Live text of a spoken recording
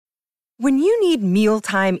When you need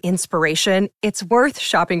mealtime inspiration, it's worth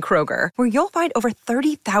shopping Kroger, where you'll find over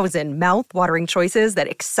 30,000 mouth-watering choices that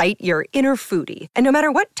excite your inner foodie. And no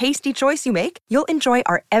matter what tasty choice you make, you'll enjoy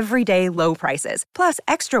our everyday low prices, plus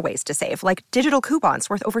extra ways to save, like digital coupons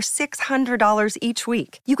worth over $600 each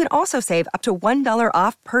week. You can also save up to $1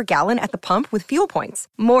 off per gallon at the pump with fuel points.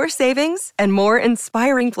 More savings and more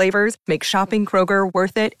inspiring flavors make shopping Kroger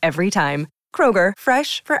worth it every time. Kroger,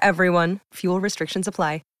 fresh for everyone. Fuel restrictions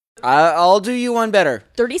apply. I'll do you one better.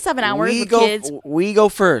 37 hours with kids. We go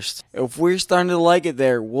first. If we're starting to like it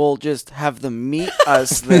there, we'll just have them meet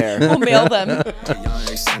us there. We'll mail them.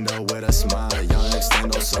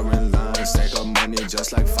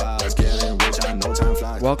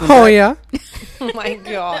 Welcome Oh, back. yeah. Oh my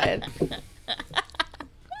God.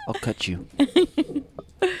 I'll cut you.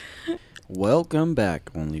 Welcome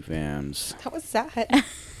back, OnlyFans. That was sad.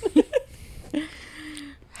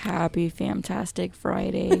 Happy Fantastic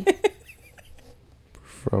Friday.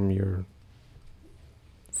 From your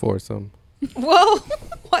foursome. Whoa.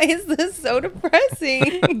 Why is this so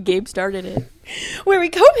depressing? Gabe started it. Where we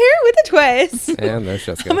come here with a twist. And there's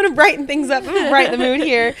Jessica. I'm going to brighten things up. I'm going to brighten the mood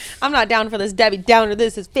here. I'm not down for this Debbie Downer.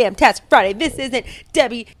 This is Fantastic Friday. This isn't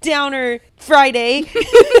Debbie Downer Friday.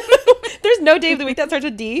 There's no day of the week that starts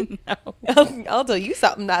with D. No. I'll tell you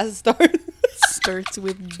something that Starts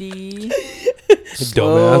with D.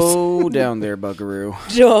 Slow down there, buckaroo.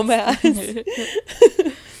 Dumbass.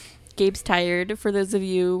 Gabe's tired, for those of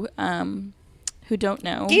you who don't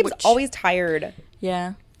know. Gabe's always tired.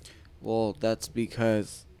 Yeah. Well, that's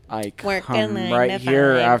because I Working come 9 right to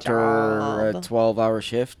here 5 after a job. 12-hour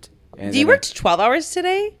shift. And Do you then work 12 hours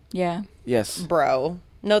today? Yeah. Yes. Bro.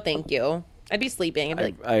 No, thank you. I'd be sleeping. I'd be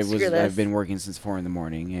like, screw this. I've been working since 4 in the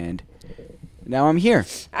morning, and now I'm here.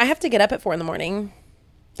 I have to get up at 4 in the morning.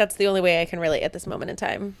 That's the only way I can relate at this moment in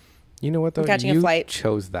time. You know what, though? I'm catching a You flight.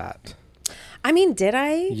 chose that. I mean, did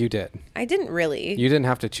I? You did. I didn't really. You didn't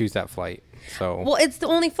have to choose that flight. So. Well, it's the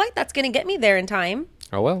only flight that's going to get me there in time.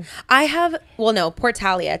 Oh, well. I have, well, no, poor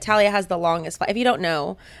Talia. Talia has the longest flight. If you don't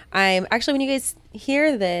know, I'm actually, when you guys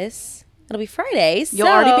hear this, it'll be Friday. You'll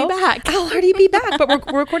already be back. I'll already be back.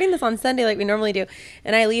 But we're recording this on Sunday like we normally do.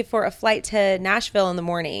 And I leave for a flight to Nashville in the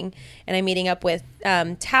morning. And I'm meeting up with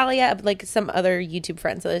Talia, like some other YouTube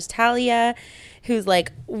friends. So there's Talia, who's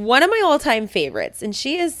like one of my all-time favorites. And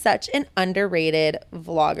she is such an underrated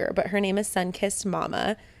vlogger. But her name is Sunkissed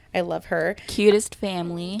Mama. I love her. Cutest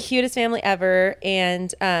family. Cutest family ever.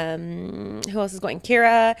 And who else is going?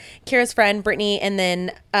 Kira's friend, Brittany, and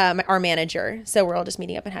then our manager. So we're all just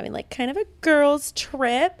meeting up and having like kind of a girls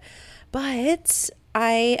trip. But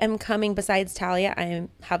I am coming, besides Talia, I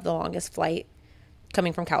have the longest flight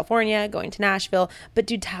coming from California, going to Nashville. But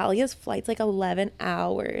dude, Talia's flight's like 11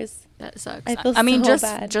 hours. That sucks. I feel mean, so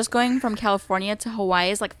bad. just going from California to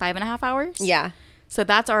Hawaii is like 5.5 hours. Yeah. So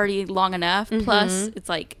that's already long enough. Plus, it's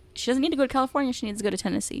like, she doesn't need to go to California. She needs to go to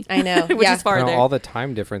Tennessee. I know. Which Yeah. is farther. All the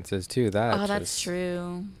time differences, too. That's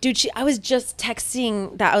true. Dude, I was just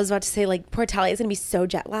texting that. I was about to say, like, poor Talia is going to be so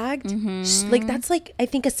jet lagged. Like, that's like, I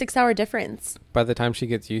think a 6-hour difference. By the time she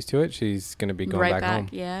gets used to it, she's going to be going Right back home.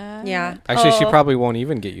 Yeah. Yeah. Actually, she probably won't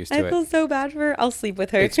even get used to I feel it. so bad for her. I'll sleep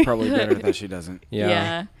with her. It's probably better that she doesn't.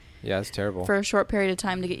 Yeah. Yeah, it's terrible. For a short period of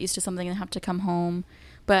time to get used to something and have to come home.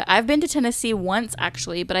 But I've been to Tennessee once,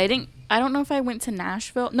 actually. But I don't know if I went to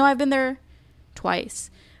Nashville. No, I've been there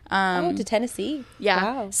twice. To Tennessee. Yeah.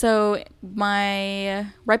 Wow. So right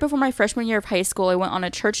before my freshman year of high school, I went on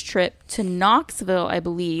a church trip to Knoxville, I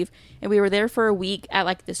believe, and we were there for a week at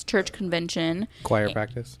like this church convention. Choir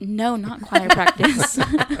practice? No, not choir practice.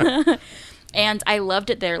 And I loved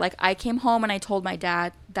it there. Like, I came home and I told my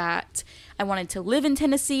dad that I wanted to live in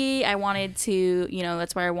Tennessee. I wanted to,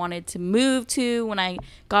 that's where I wanted to move to when I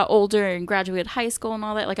got older and graduated high school and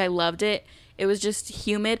all that. Like, I loved it. It was just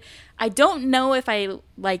humid. I don't know if I,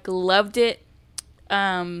 like, loved it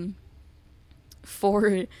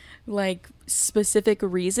for, like, specific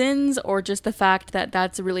reasons or just the fact that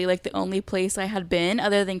that's really, like, the only place I had been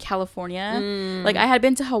other than California. Like, I had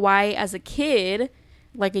been to Hawaii as a kid,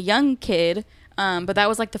 like a young kid, but that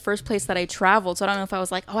was like the first place that I traveled. So I don't know if I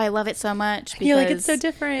was like, oh, I love it so much. You're like, it's so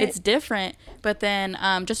different. It's different. But then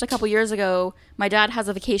just a couple years ago, my dad has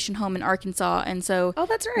a vacation home in Arkansas. And so oh,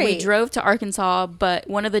 that's right. We drove to Arkansas, but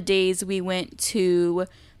one of the days we went to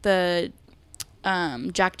the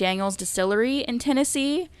Jack Daniel's distillery in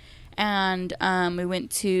Tennessee. And we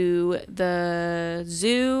went to the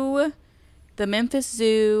zoo, the Memphis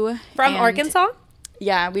Zoo. From Arkansas?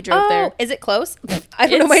 Yeah, we drove there. Is it close? I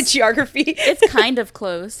don't know my geography. It's kind of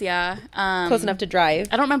close, yeah. Close enough to drive.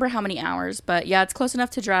 I don't remember how many hours, but yeah, it's close enough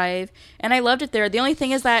to drive. And I loved it there. The only thing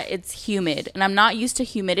is that it's humid, and I'm not used to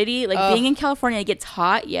humidity. Like being in California, it gets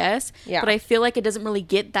hot, yes, Yeah. but I feel like it doesn't really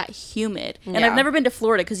get that humid. And Yeah. I've never been to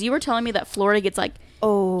Florida because you were telling me that Florida gets like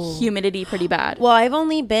humidity pretty bad. Well, I've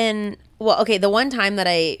only been okay. The one time that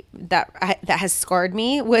that has scarred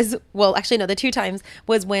me was actually no, the two times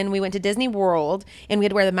was when we went to Disney World and we had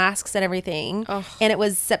to wear the masks and everything, and it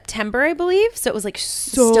was September, I believe, so it was like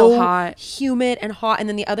so Still hot. humid and hot. And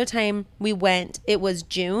then the other time we went, it was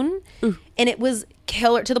June, and it was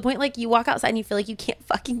killer to the point like you walk outside and you feel like you can't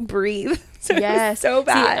fucking breathe. So it was so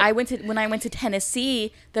bad. See, when I went to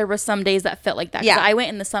Tennessee, there were some days that felt like that. Yeah. I went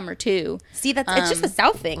in the summer too. See, that's it's just a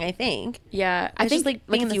South thing, I think. Yeah, I It's think just like like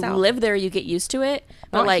being in if the you South. live there, you get used to it.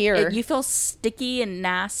 But Not like here. you feel sticky and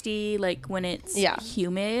nasty, like when it's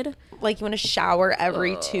humid. Like you want to shower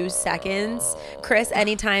every 2 seconds. Chris,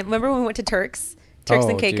 anytime. Remember when we went to Turks and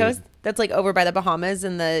Oh, Caicos? dude. That's like over by the Bahamas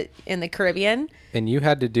in the Caribbean. And you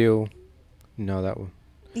had to do. No, that one.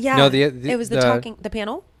 Yeah. No, it was the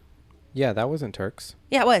panel. Yeah, that wasn't Turks.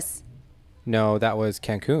 Yeah, it was. No, that was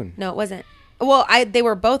Cancun. No, it wasn't. Well, they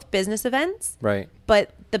were both business events, Right.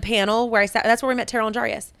 but the panel where I sat, that's where we met Terrell and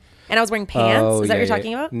Jarius. And I was wearing pants. Is that what you're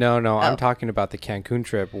talking about? No, I'm Oh. talking about the Cancun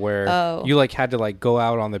trip where Oh. you like had to like go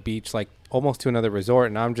out on the beach like almost to another resort,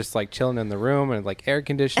 and I'm just like chilling in the room and like air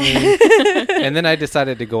conditioning. And then I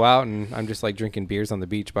decided to go out and I'm just like drinking beers on the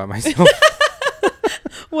beach by myself.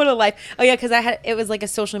 What a life. Oh yeah, because it was like a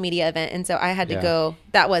social media event, and so I had to Yeah. go.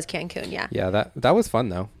 That was Cancun, yeah. Yeah, that was fun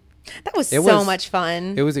though. That was It so was- much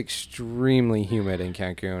fun. It was extremely humid in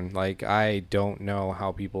Cancun. Like I don't know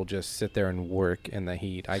how people just sit there and work in the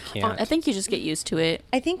heat. I can't. I think you just get used to it.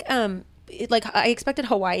 I think like I expected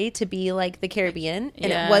Hawaii to be like the Caribbean,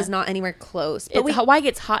 and Yeah. it was not anywhere close. But Hawaii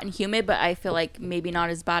gets hot and humid, but I feel like maybe not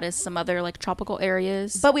as bad as some other like tropical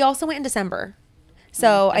areas. but we also went in December,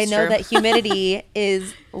 so I That's know true. that humidity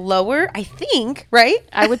is lower. I think, right?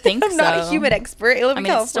 I would think I'm not a so. humid expert. I live I in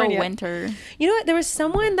mean, it's still California. winter. You know what? There was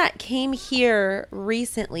someone that came here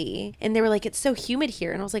recently, and they were like, "It's so humid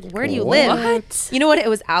here," and I was like, "Where do you live?" What? You know what? It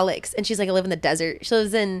was Alex, and she's like, "I live in the desert." She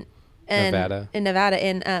lives in Nevada.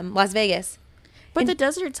 in Las Vegas. But the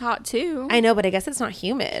desert's hot too. I know, but I guess it's not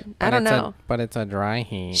humid. I But don't it's know. but it's a dry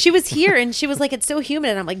heat. She was here and she was like, "It's so humid,"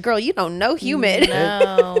 and I'm like, "Girl, you don't know humid."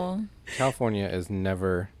 No. California is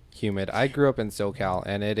never humid. I grew up in SoCal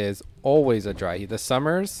and it is always a dry heat. The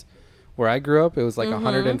summers where I grew up, it was like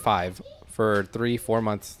 105 for 3-4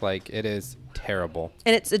 months. Like it is terrible.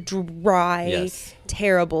 And it's a dry, Yes.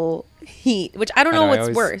 terrible heat, which I don't I know know,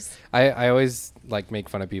 what's worse. I always like make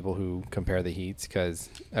fun of people who compare the heats because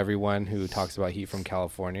everyone who talks about heat from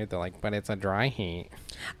California, they're like, but it's a dry heat.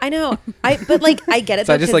 I know. but like I get it.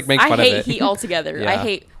 So I though, just 'cause like make I fun of hate it. heat altogether. I Yeah.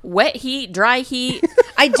 hate wet heat, dry heat,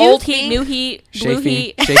 I do old heat, think new heat, blue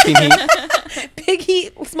heat. shaking heat. big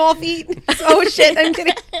heat, small feet. Oh shit, I'm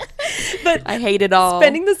kidding. But I hate it all.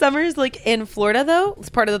 spending the summers like in Florida though, it's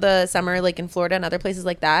part of the summer like in Florida and other places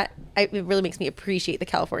like that. It really makes me appreciate the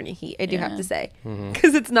California heat. I do have Yeah. to say, Mm-hmm.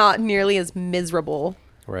 because it's not nearly as miserable.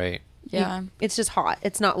 Right. Yeah. It's just hot.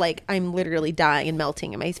 It's not like I'm literally dying and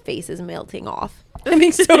melting and my face is melting off. I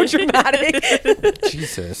mean, so dramatic.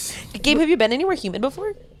 Jesus. Gabe, have you been anywhere humid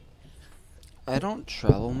before? I don't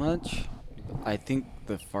travel much. I think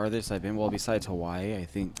the farthest I've been, well, besides Hawaii, I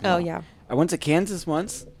think. Oh, yeah. I went to Kansas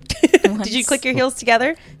once. Did you click your heels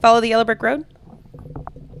together? Follow the yellow brick road?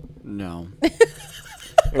 No.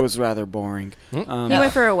 It was rather boring. He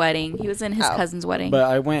went for a wedding. He was in his Oh. cousin's wedding. But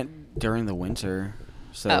I went during the winter,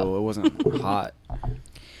 so Oh. it wasn't hot.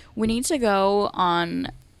 We need to go on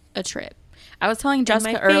a trip. I was telling My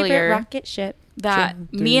Jessica favorite earlier rocket ship. that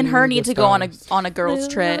Jump me and her through need the to go stars. on a girls'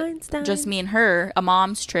 Blue trip, Einstein. just me and her, a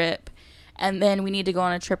mom's trip, and then we need to go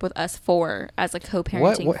on a trip with us four as a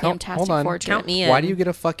co-parenting What? Fantastic Hold on. Four trip. Count me in. Why do you get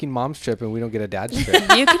a fucking mom's trip and we don't get a dad's trip?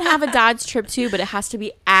 You can have a dad's trip too, but it has to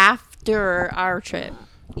be after our trip.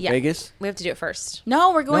 Yeah. Vegas? We have to do it first.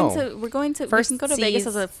 No, we're going No. to First we can go to Vegas seas.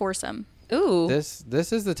 as a foursome. Ooh. This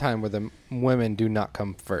is the time where the women do not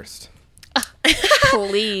come first.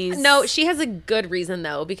 Please. No, she has a good reason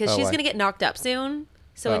though, because Oh, she's why? gonna get knocked up soon.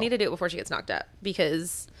 So we Oh. need to do it before she gets knocked up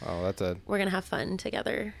because Oh, that's a we're gonna have fun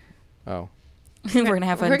together. oh. we're gonna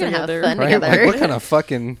have fun We're gonna have together. fun. Right? Together. Like, what kind of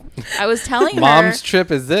fucking I was telling her mom's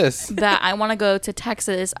trip is this? that I want to go to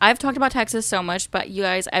Texas. I've talked about Texas so much, but you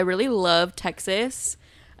guys, I really love Texas.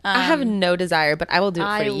 I have no desire, but I will do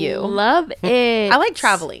it for you. love it. I like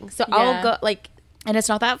traveling, so Yeah. I'll go. Like, and it's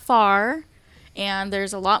not that far. And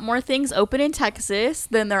there's a lot more things open in Texas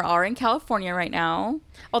than there are in California right now.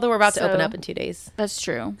 Although we're about to open So- up in 2 days. That's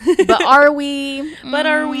true. But are we? But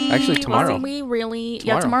are we? Actually, tomorrow. Are we really? Yeah,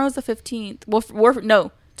 Tomorrow. tomorrow's the 15th. Well,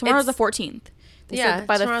 no, tomorrow's It's- the 14th. They Yeah, said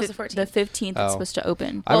by tomorrow's the 14th. the 15th Oh. it's supposed to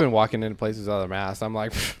open. I've been walking into places without a mask. I'm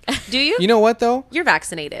like, Do you? you know what though? You're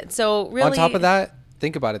vaccinated, so really. On top of that,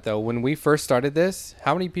 think about it though. When we first started this,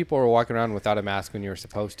 how many people were walking around without a mask when you were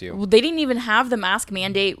supposed to? Well, they didn't even have the mask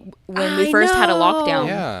mandate when I we first had a know. lockdown.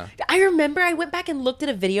 Yeah. I remember I went back and looked at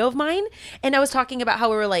a video of mine, and I was talking about how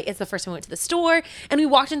we were like, it's the first time we went to the store, and we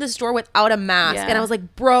walked into the store without a mask, Yeah. and I was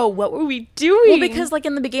like, bro, what were we doing? Well, because like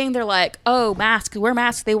in the beginning they're like, oh, masks, wear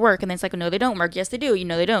masks, they work, and then it's like, no, they don't work. Yes, they do. You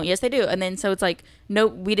know, they don't. Yes, they do. And then so it's like, no,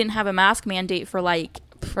 we didn't have a mask mandate for like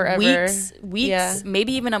Forever. weeks, Yeah.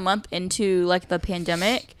 maybe even a month into like the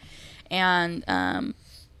pandemic, and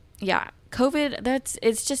yeah, COVID.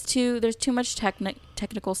 It's just there's too much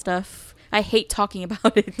technical stuff. I hate talking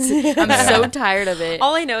about it. I'm so tired of it.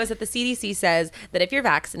 all I know is that the CDC says that if you're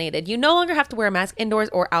vaccinated, you no longer have to wear a mask indoors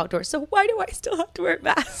or outdoors. So why do I still have to wear a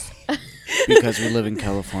mask? Because we live in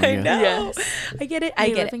California. Yes. I get it. We I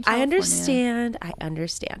get live it. in I California.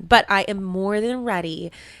 understand. But I am more than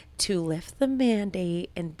ready to lift the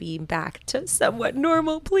mandate and be back to somewhat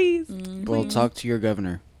normal, please. Well, talk to your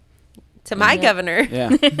governor. To my governor.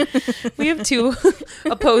 Yeah. We have two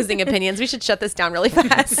opposing opinions. We should shut this down really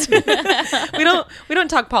fast. we don't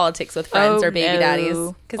talk politics with friends or baby daddies or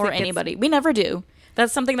it gets- anybody. We never do.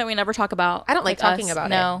 That's something that we never talk about. I don't like talking us. about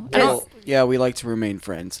no, it. I don't. Well, yeah, we like to remain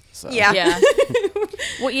friends. So. Yeah. Yeah.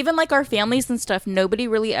 Well, even like our families and stuff, nobody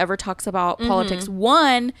really ever talks about Mm-hmm. politics.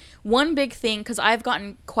 One big thing, because I've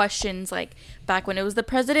gotten questions like back when it was the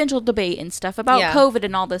presidential debate and stuff about Yeah. COVID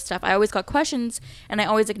and all this stuff. I always got questions and I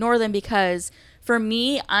always ignore them because for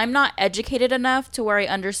me, I'm not educated enough to where I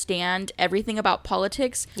understand everything about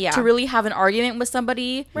politics Yeah. to really have an argument with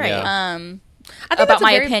somebody. Right. Yeah. I think about that's a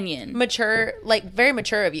my very opinion. mature, like very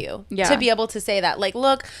mature of you Yeah. to be able to say that. Like,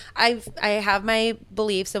 look, I have my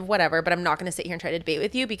beliefs of whatever, but I'm not going to sit here and try to debate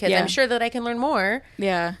with you because Yeah. I'm sure that I can learn more.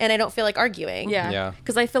 Yeah. And I don't feel like arguing. Yeah. Yeah.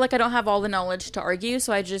 Because I feel like I don't have all the knowledge to argue.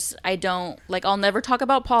 So I don't, like, I'll never talk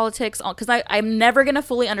about politics because I'm never going to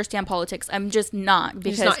fully understand politics. I'm just not.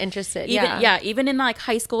 Because just not interested, Even, yeah. Even in, like,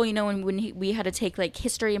 high school, you know, when we had to take, like,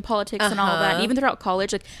 history and politics and all of that, Uh-huh. and even throughout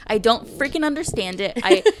college, like, I don't freaking understand it.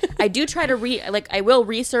 I do try to I will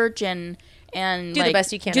research and Do the like,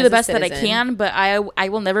 best you can do as the a best that I citizen. can, but I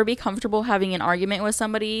will never be comfortable having an argument with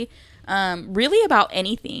somebody really about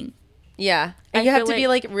anything. Yeah. And I you have feel to be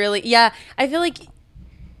like- like really, yeah. I feel like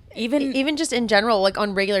Even even just in general, like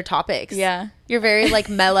on regular topics. Yeah. You're very like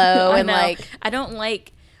mellow I and know. like, I don't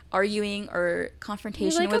like arguing or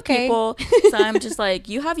confrontation You're like, with okay. people. So I'm just like,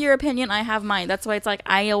 you have your opinion, I have mine. That's why it's like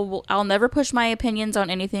I'll never push my opinions on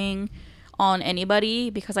anything on anybody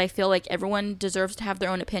because I feel like everyone deserves to have their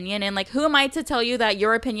own opinion, and like who am I to tell you that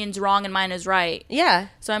your opinion's wrong and mine is right? yeah.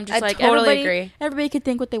 So I'm just I like totally agree. everybody can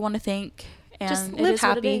think what they want to think and Just it live is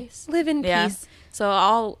what it happy. is. Live in Yeah. peace. So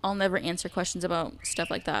I'll never answer questions about stuff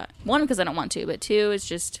like that. One, because I don't want to, but two, it's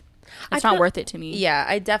just it's not feel- worth it to me. Yeah,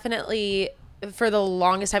 I definitely for the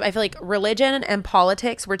longest time I feel like religion and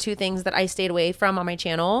politics were two things that I stayed away from on my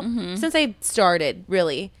channel since I started,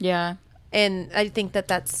 really. Yeah. And I think that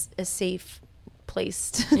that's a safe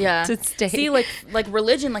place to, Yeah. to stay. See, like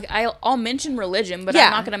religion, like I'll mention religion, but Yeah.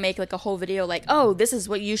 I'm not gonna make like a whole video like, oh, this is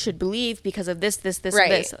what you should believe because of this, and Right.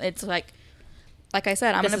 this. It's like I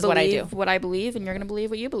said, I'm This gonna is what I believe do. what I believe, and you're gonna believe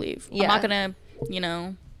what you believe. I'm Yeah. not gonna,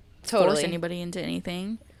 force totally. anybody into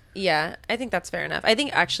anything. Yeah, I think that's fair enough. I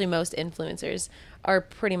think actually most influencers are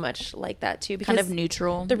pretty much like that too. Because Kind of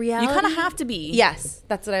neutral. the reality, you kind of have to be. Yes,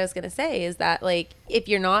 that's what I was gonna say. Is that like if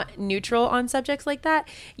you're not neutral on subjects like that,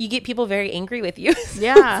 you get people very angry with you. So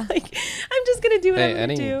Yeah. it's like I'm just gonna do what Hey, I'm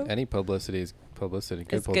gonna do. any publicity is publicity.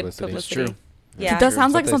 Good It's good publicity. publicity. true. Yeah, That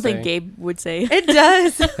sounds That's like what they something say. Gabe would say. it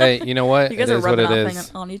does. Hey, you know what? You guys it are is what rubbing it off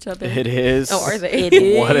is. on each other. It is. Oh, are they? It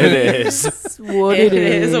is What it is. what It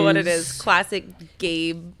is what it is. Classic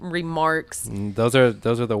Gabe remarks. Those are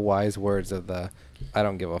the wise words of the I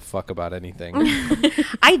don't give a fuck about anything.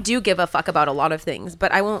 I do give a fuck about a lot of things,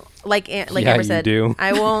 but I won't like Yeah, Amber you said. do.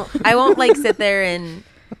 I won't like sit there and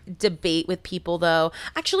debate with people though.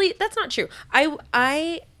 Actually, that's not true.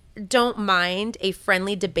 I don't mind a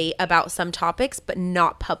friendly debate about some topics, but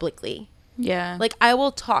not publicly. Yeah. Like I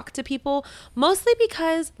will talk to people mostly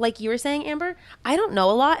because like you were saying, Amber, I don't know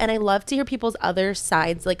a lot and I love to hear people's other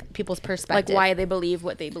sides, like people's like perspective. why they believe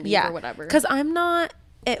what they believe or whatever. Because I'm not,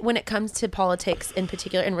 when it comes to politics in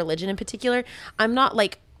particular and religion in particular, I'm not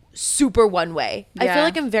like super one way. I Yeah. feel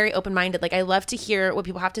like I'm very open-minded. Like I love to hear what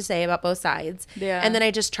people have to say about both sides. Yeah. And then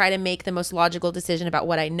I just try to make the most logical decision about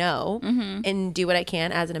what I know and do what I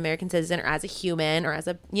can as an American citizen or as a human or as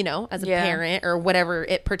a, as a Yeah. parent or whatever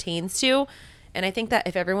it pertains to. And I think that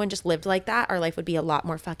if everyone just lived like that, our life would be a lot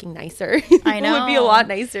more fucking nicer. I know. It would be a lot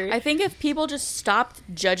nicer. I think if people just stopped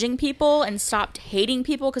judging people and stopped hating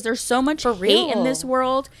people, because there's so much For hate in real. this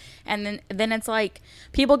world, and then it's like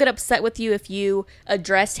people get upset with you if you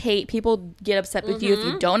address hate. People get upset with you if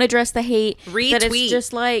you don't address the hate. That Retweet. it's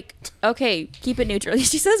just like, okay, keep it neutral.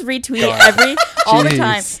 She says retweet God. all the Jeez.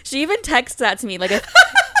 time. She even texts that to me, like if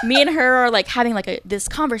me and her are like having like this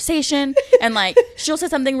conversation, and like she'll say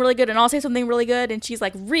something really good and I'll say something really good, and she's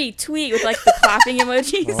like retweet with like the clapping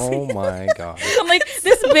emojis. Oh my god. I'm like,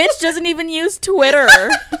 this bitch doesn't even use Twitter.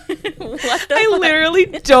 What the I fuck? literally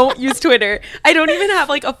don't use Twitter. I don't even have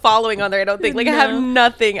like a following on there. I don't think. Like I have No.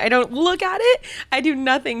 nothing. I don't look at it. I do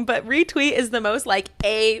nothing. But retweet is the most like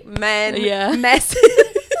amen Yeah. message.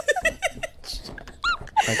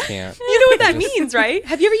 I can't. You know what that means, right?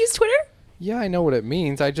 Have you ever used Twitter? Yeah, I know what it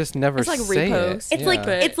means. I just never It's like say repost. it. It's Yeah. like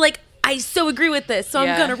But- it's like I so agree with this, so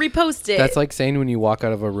Yeah. I'm gonna repost it. That's like saying when you walk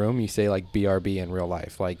out of a room, you say like BRB in real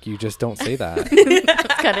life. Like you just don't say that.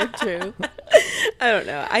 That's kind of true. I don't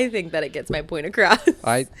know. I think that it gets my point across.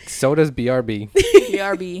 So does BRB.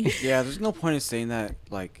 BRB. Yeah, there's no point in saying that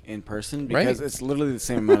like in person Right. because it's literally the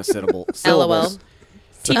same amount of LOL. syllables.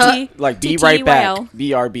 TT. Like be right back. TTYL.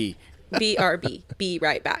 BRB. BRB. Be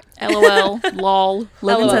right back. LOL. Lol.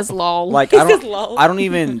 Logan LOL. says lol. Like He says lol. I don't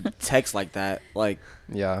even text like that. Like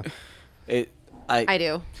Yeah. I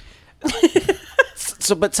do.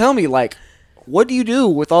 So but tell me like what do you do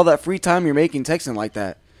with all that free time you're making texting like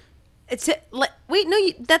that? It's like wait, no,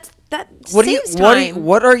 that What do you saves time.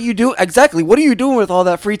 what are you doing exactly? What are you doing with all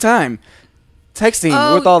that free time? Texting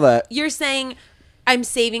Oh, with all that. You're saying I'm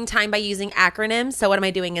saving time by using acronyms. So what am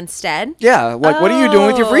I doing instead? Yeah, like what are you doing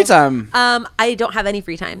with your free time? I don't have any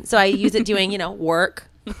free time, so I use it doing work,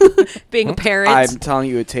 being a parent. I'm telling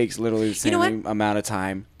you, it takes literally the same know what? amount of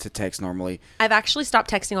time to text normally. I've actually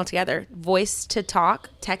stopped texting altogether. Voice to talk,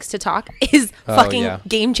 text to talk is Oh, fucking yeah.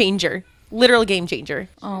 game changer. Literal game changer.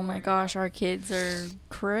 Oh my gosh, our kids are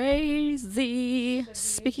crazy.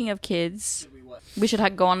 Speaking of kids, we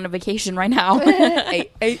should go on a vacation right now. Where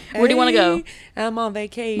Where do you wanna go? I'm on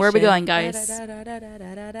vacation. Where are we going, guys?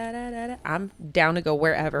 I'm down to go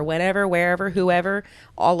wherever, whenever, wherever, whoever,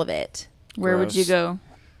 all of it. Where would you Gross. go?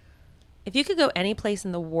 If you could go any place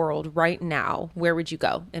in the world right now, where would you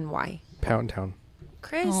go and why? Pound Town.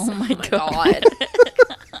 Chris. Oh my God.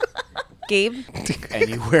 Gabe.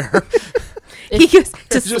 Anywhere. He goes to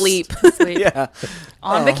Just- sleep. Yeah.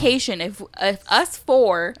 On vacation, if us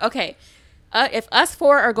four, okay, if us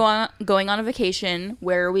four are going on a vacation,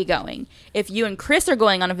 where are we going? If you and Chris are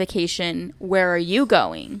going on a vacation, where are you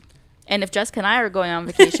going? And if Jessica and I are going on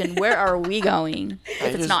vacation, where are we going? If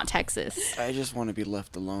it's just- not Texas. I just want to be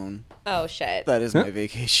left alone. Oh shit. That is my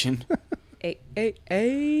vacation.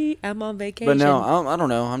 Hey, I'm on vacation. But no, I don't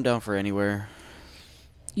know. I'm down for anywhere.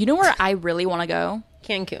 You know where I really want to go?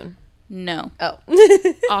 Cancun. No, Oh.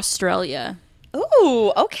 Australia.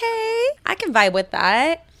 Ooh, okay. I can vibe with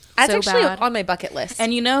that. That's So actually bad. on my bucket list.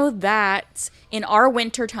 And you know that in our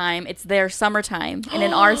wintertime, it's their summertime. And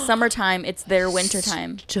in our summertime, it's their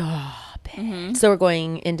wintertime. Stop it. So we're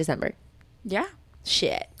going in December. Yeah,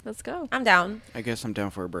 Shit. let's go. I'm down. I guess I'm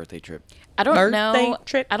down for a birthday trip. I don't Birthday know.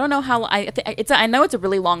 trip. I don't know how. I know it's a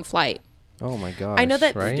really long flight, Oh my gosh. I know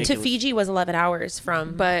that right? to Ridiculous. Fiji was 11 hours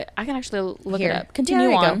from. but I can actually look Here. it up. Yeah, Continue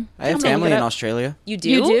there you go. on. I have I'm gonna look family it in up. Australia. You do?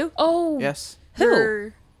 You do? Oh, Yes. Who?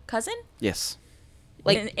 Your cousin? Yes.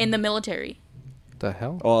 Like- in the military. The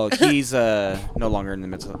hell? Well, he's no longer in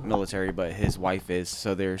the military, but his wife is,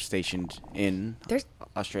 so they're stationed in There's-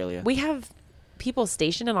 Australia. We have people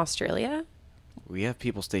stationed in Australia. We have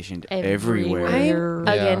people stationed Everywhere. everywhere.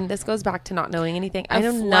 I Yeah. again, this goes back to not knowing anything. I A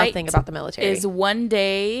know flight nothing about the military. Is 1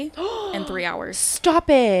 day and 3 hours. Stop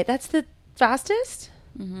it. That's the fastest?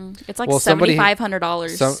 It's like Well, somebody-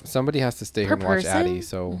 $7,500. Somebody has to stay Per here and watch person? Addie,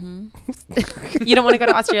 so You don't want to go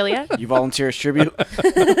to Australia? You volunteer as tribute?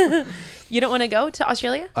 You don't want to go to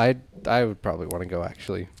Australia? I would probably want to go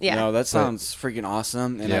actually. Yeah. No, that sounds freaking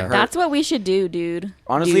awesome. And I Yeah. heard, That's what we should do, dude.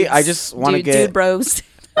 Honestly, I just wanna Dude, get- dude bros.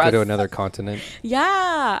 Go to another continent.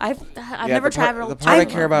 Yeah, I've Yeah, never the part- traveled. The part I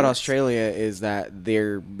care about Australia is that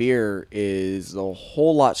their beer is a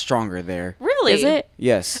whole lot stronger there. Really? Is it?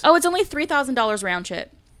 Yes. Oh, it's only $3,000 round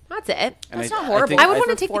trip. That's it. And That's I- not I horrible. think- I would I want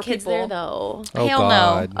to for take the 4 kids people. there though. Oh, Hell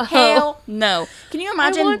God. no. Hell no. Can you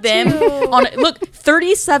imagine want them to. on look,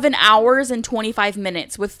 37 hours and 25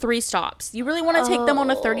 minutes with 3 stops. You really want to take them on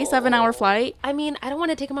a 37-hour flight? I mean, I don't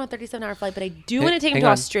want to take them on a 37-hour flight, but I do want to take them Hang to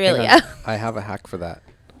on, Australia. hang on. I have a hack for that.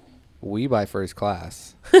 We buy first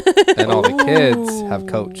class, and all the kids have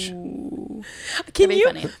coach. Can That'd be you?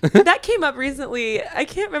 funny. That came up recently. I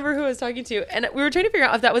can't remember who I was talking to, and we were trying to figure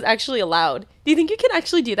out if that was actually allowed. Do you think you can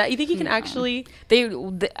actually do that? You think you can actually?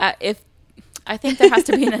 If I think there has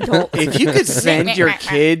to be an adult. If you could send your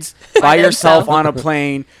kids by I think yourself so. on a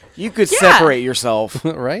plane, you could Yeah. separate yourself.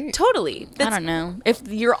 Right? Totally. I don't know. If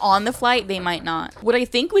you're on the flight, they might not. What I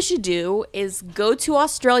think we should do is go to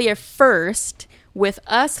Australia first with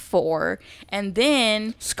us 4, and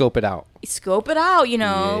then Scope it out. scope it out.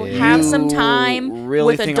 Yeah. Have some You time really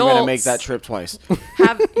with think adults. I'm gonna make that trip twice?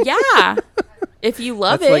 Yeah. If you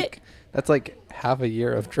love That's it. that's like half a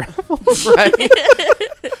year of travel. Right?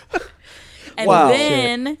 And Wow.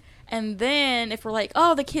 then if we're like,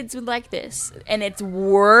 oh, the kids would like this, and it's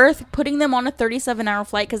worth putting them on a 37-hour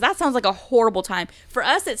flight, because that sounds like a horrible time. For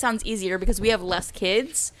us, it sounds easier because we have less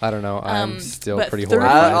kids. I don't know. I'm still but pretty 30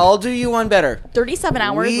 horrified. I'll do you one better. 37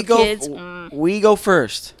 hours We with go. kids. We go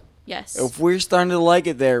first. Yes. If we're starting to like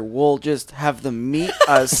it there, we'll just have them meet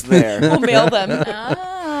us there. We'll mail them.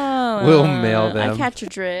 Oh. We'll mail I them. catch your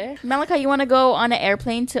drift. Malika, you want to go on an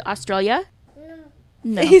airplane to Australia?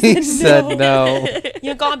 No. He said no.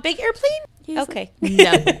 You go on a big airplane? He's Okay.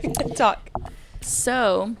 No. Talk.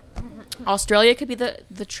 So, Australia could be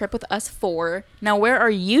the trip with us 4. Now, where are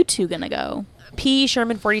you 2 going to go? P.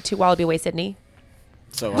 Sherman 42 Wallaby Way, Sydney.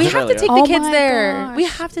 So We have to Australia. take the kids there. We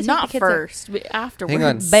have to take Not the kids there. first. Afterwards. Hang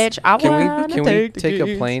on. Bitch, I Can wanna we take take the a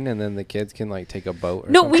kids. plane and then the kids can like take a boat?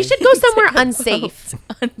 Or No, something? we should go somewhere unsafe.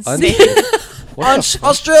 Unsafe. What the fuck?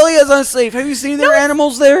 Australia's unsafe. Have you seen their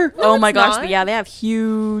animals there? Oh my it's gosh, not. yeah, they have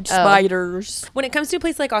huge Oh. spiders. When it comes to a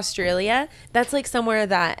place like Australia, that's like somewhere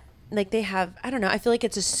that like they have. I don't know. I feel like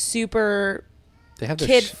it's a super They have their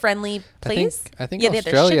kid-friendly place. I think Yeah, they have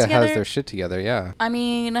their shit Australia has together. their shit together. Yeah. I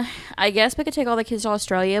mean, I guess we could take all the kids to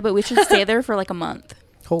Australia, but we should stay there for like a month.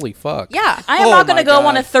 Holy fuck. Yeah, I am Oh not going to my go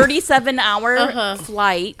on a God. 37-hour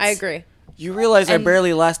flight. I agree. You realize I And-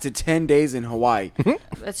 barely lasted 10 days in Hawaii.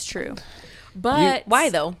 That's true. But Why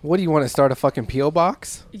though? What do you want to start a fucking PO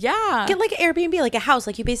box? yeah, Get like an Airbnb, like a house.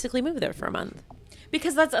 Like you basically move there for a month.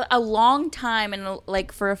 because that's a long time, and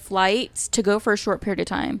like for a flight to go for a short period of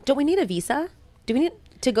time. Don't we need a visa? Do we need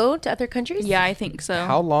to go to other countries? Yeah, I think so.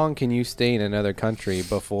 How long can you stay in another country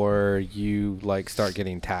before you like start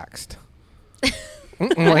getting taxed? I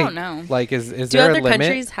don't know. Like, is Do there other a limit?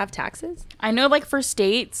 countries have taxes? I know, like for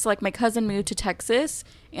states, like my cousin moved to Texas,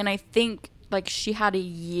 and I think like she had a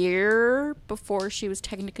year before she was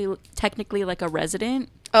technically like a resident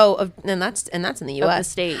Oh, and that's in the U.S. of the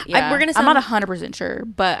state. Yeah, We're gonna. I'm not sound- 100% sure,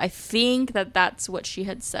 but I think that's what she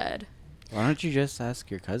had said. Why don't you just ask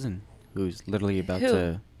your cousin, who's literally about Who?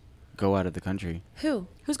 to go out of the country? Who?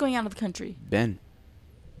 Who's going out of the country? Ben.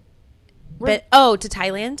 But to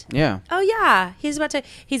Thailand. Yeah. Oh yeah,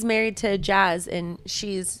 he's married to Jazz, and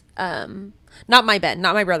she's not my Ben,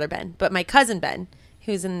 not my brother Ben, but my cousin Ben,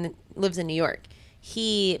 lives in New York.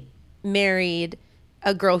 He married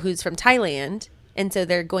a girl who's from Thailand, and so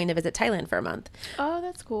they're going to visit Thailand for a month. Oh,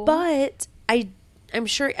 that's cool. But I'm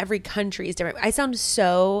sure every country is different. I sound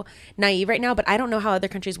so naive right now, but I don't know how other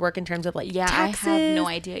countries work in terms of like yeah, taxes, I have no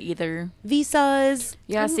idea either. visas.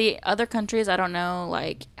 Yeah, see, other countries, I don't know,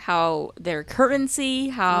 like, how their currency,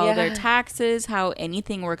 how their Yeah. taxes, how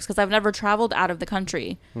anything works, because I've never traveled out of the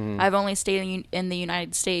country. I've only stayed in the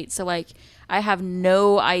United States, so, like, I have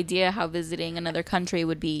no idea how visiting another country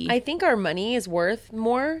would be. I think our money is worth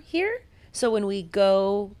more here. So when we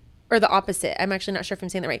go, or the opposite, I'm actually not sure if I'm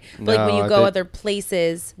saying that right. But like when No, you go the- other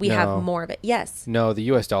places, we No. have more of it. Yes. No, the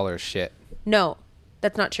U.S. dollar is shit. No,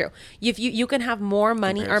 that's not true. If you can have more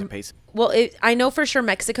money. Compared to peso. Well, I know for sure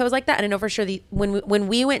Mexico is like that, and I know for sure when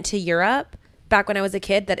we went to Europe back when I was a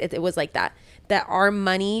kid, that it was like that. That our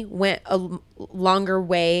money went a longer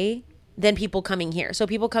way than people coming here. So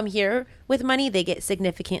people come here with money, they get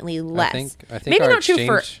significantly less. I think Maybe our not true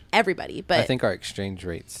for exchange- everybody, but I think our exchange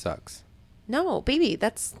rate sucks. no, baby,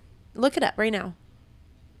 look it up right now.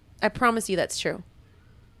 I promise you that's true.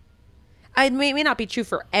 It may not be true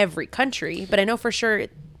for every country, but I know for sure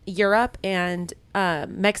Europe and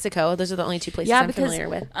Mexico, those are the only two places yeah, I'm because familiar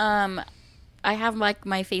with. I have, like,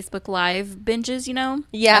 my Facebook Live binges, you know?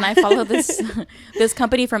 Yeah. And I follow this this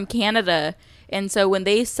company from Canada. And so when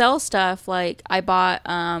they sell stuff, like, I bought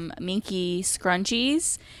Minky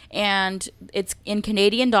scrunchies, and it's in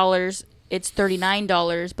Canadian dollars. it's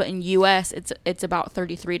 $39, but in US it's about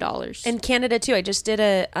 $33. And Canada too. I just did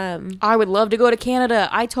I would love to go to Canada.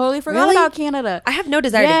 I totally forgot Really? about Canada. I have no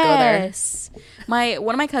desire to go there. Yes.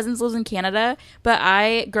 One of my cousins lives in Canada,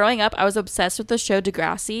 but growing up I was obsessed with the show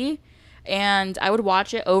Degrassi, and I would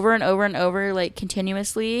watch it over and over and over, like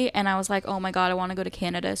continuously, and I was like, oh my god, I want to go to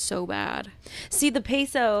Canada so bad. See, the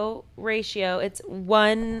peso ratio, it's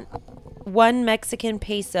one Mexican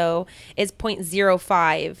peso is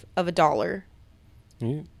 0.05 of a dollar.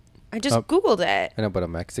 You- I just Googled it. I know, but a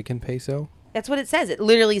Mexican peso? That's what it says. It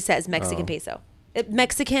literally says Mexican peso.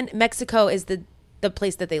 Mexico is the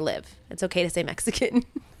place that they live. It's okay to say Mexican.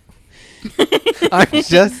 I'm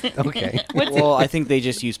just okay. Well, I think they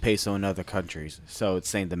just use peso in other countries, so it's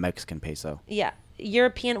saying the Mexican peso. Yeah.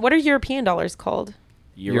 European. What are European dollars called?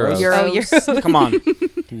 Euros. Euros. Come on.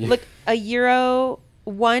 Look,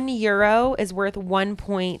 €1 is worth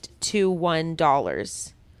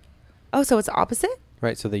 $1.21. Oh, so it's the opposite?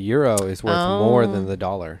 Right, so the euro is worth more than the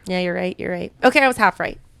dollar. Yeah, you're right. Okay, I was half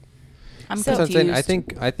right. I'm So- So I'm confused. saying,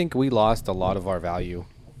 I think we lost a lot of our value,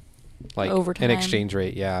 like Over in time. exchange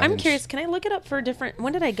rate. Yeah, I'm and curious. Can I look it up for different?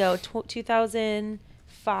 When did I go?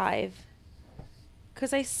 2005.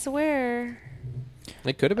 Because I swear.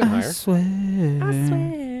 It could have been higher. I swear.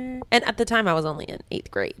 And at the time, I was only in 8th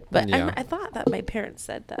grade. But Yeah. I thought that my parents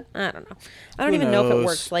said that. I don't know. I don't Who even know if it knows?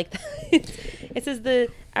 works like that. It says the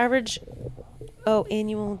average. Oh,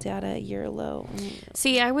 annual data year low.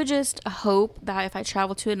 See, I would just hope that if I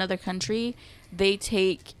travel to another country, they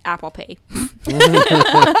take Apple Pay.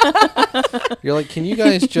 You're like, can you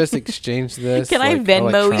guys just exchange this? Can I like, Venmo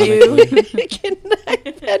electronically?" Can I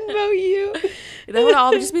Venmo you? That would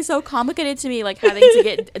all just be so complicated to me, like having to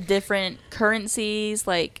get different currencies.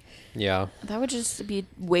 Like Yeah. that would just be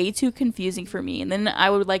way too confusing for me. And then I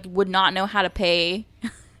would not know how to pay.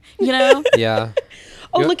 You know? Yeah.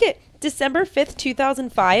 Oh, Yep. look at December 5th,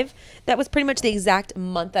 2005. That was pretty much the exact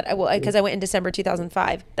month that because I went in December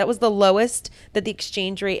 2005. That was the lowest that the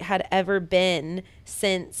exchange rate had ever been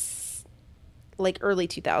since like early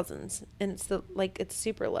 2000s. And it's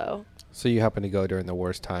super low. So you happen to go during the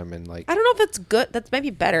worst time and like. I don't know if that's good. That's maybe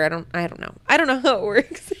better. I don't know. I don't know how it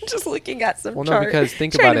works. Just looking at some Well, no, chart. because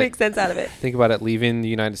think trying about to it. make sense out of it. Think about it, leaving the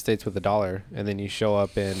United States with $1, and then you show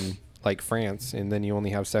up in like France, and then you only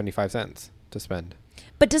have 75 cents to spend.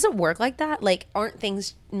 But does it work like that? Like, aren't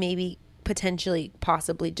things maybe potentially,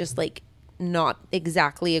 possibly just like not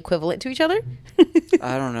exactly equivalent to each other?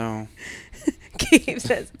 I don't know. Gabe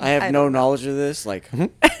says, I have no don't know. knowledge of this. Like,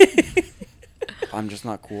 I'm just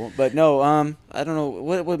not cool. But no, I don't know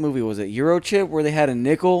what movie was it? Eurotrip, where they had a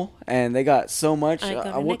nickel and they got so much. I got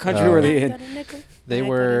a What nickel. country were they I in? got a nickel. They I got a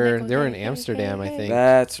were nickel. in Hey, Amsterdam, hey, I hey. think.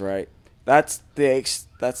 That's right. That's the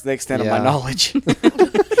extent of my Yeah. knowledge.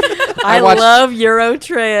 I watched- love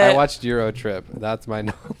Eurotrip. I watched Eurotrip. That's my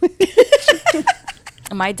knowledge.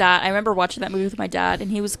 My dad, I remember watching that movie with my dad,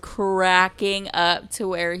 and he was cracking up to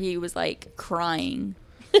where he was like crying.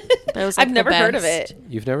 That was, like, I've the never heard of best. it.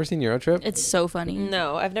 You've never seen Eurotrip? It's so funny.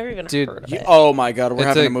 No, I've never even Dude, heard of You- it. oh my god, we're It's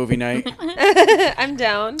having a- a movie night. I'm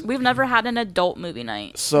down. We've never had an adult movie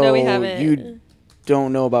night. So No, we haven't. you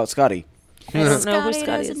don't know about Scotty. I don't know who Scotty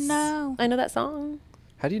Scotty doesn't is. know. I know that song.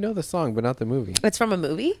 How do you know the song but not the movie? It's from a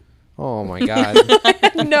movie? Oh my god. I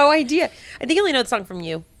have no idea. I think I only know the song from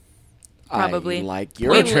you. Probably. I like We-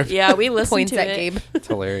 Eurotrip. yeah, we listened Points to at it. Gabe. It's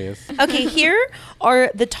hilarious. Okay, here are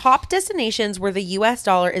the top destinations where the US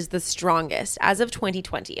dollar is the strongest as of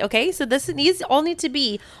 2020. Okay, so these all need to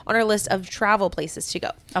be on our list of travel places to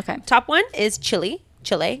go. Okay. Top one is Chile.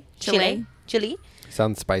 Chile.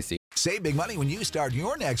 Sounds spicy. Save big money when you start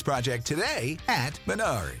your next project today at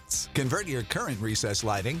Menards. Convert your current recessed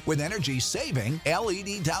lighting with energy-saving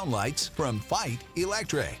LED downlights from Fight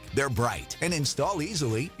Electric. They're bright and install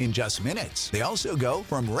easily in just minutes. They also go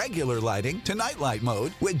from regular lighting to nightlight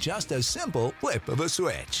mode with just a simple flip of a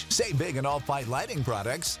switch. Save big on all Fight lighting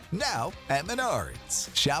products now at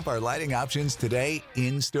Menards. Shop our lighting options today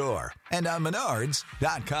in-store and on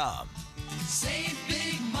menards.com. Save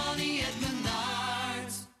big money at Menards.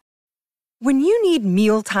 When you need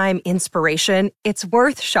mealtime inspiration, it's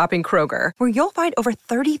worth shopping Kroger, where you'll find over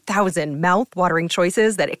 30,000 mouth-watering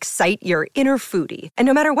choices that excite your inner foodie. And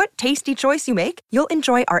no matter what tasty choice you make, you'll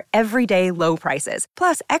enjoy our everyday low prices,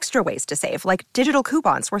 plus extra ways to save, like digital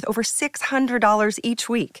coupons worth over $600 each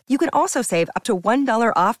week. You can also save up to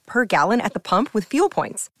 $1 off per gallon at the pump with fuel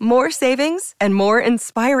points. More savings and more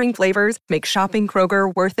inspiring flavors make shopping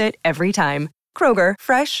Kroger worth it every time. Kroger,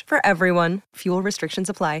 fresh for everyone. Fuel restrictions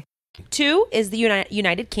apply. 2 is the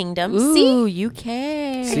United Kingdom. Ooh, See? UK.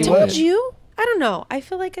 I See told what? you. I don't know. I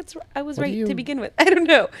feel like I was What right do you- to begin with. I don't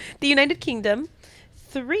know. The United Kingdom.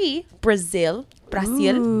 3, Brazil.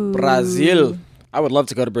 Brazil. I would love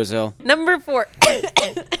to go to Brazil. Number 4.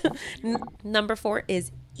 Number 4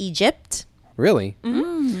 is Egypt. Really?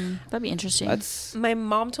 That'd be interesting. That's My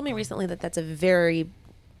mom told me recently that that's a very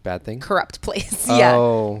Bad thing? corrupt place. Yeah.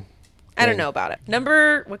 Oh. I don't dang. know about it.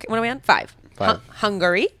 Number, what are we on? 5. 5.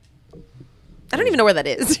 Hungary. I don't even know where that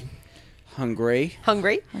is. Hungary.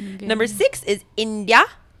 Hungary. Number 6 is India.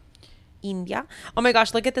 India. Oh my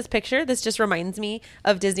gosh, look at this picture. This just reminds me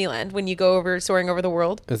of Disneyland when you go over soaring over the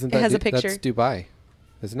world. Isn't it that has a picture. That's Dubai,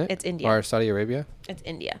 isn't it? It's India. Or Saudi Arabia? It's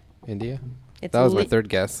India. India? It's That was my third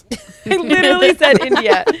guess. I literally said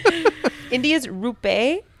India. India's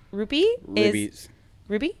rupee is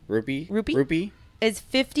Rubies. rupee Rupee. is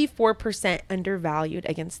 54% undervalued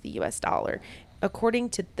against the US dollar. According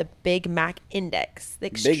to the Big Mac Index, the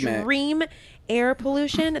Big Mac. extreme air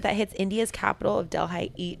pollution that hits India's capital of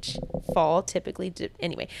Delhi each fall typically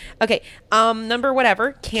anyway. Okay, number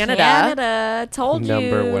whatever, Canada. Canada. Told you.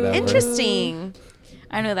 Number whatever. Interesting.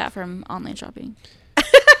 I know that from online shopping.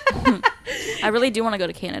 I really do want to go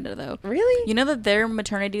to Canada, though. Really? You know that their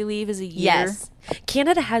maternity leave is a year? Yes.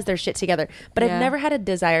 Canada has their shit together, but Yeah. I've never had a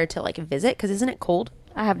desire to like visit because isn't it cold?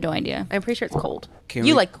 I have no idea. I'm pretty sure it's cold. Can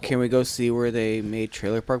You we, like Can we go see where they made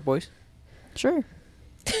Trailer Park Boys? Sure.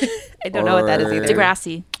 I don't know what that is Or- either.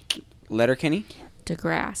 Degrassi. Letterkenny?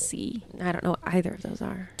 Degrassi. I don't know what either of those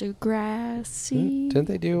are. Degrassi. Didn't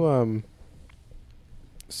they do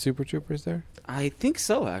Super Troopers there? I think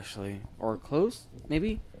so, actually. Or close,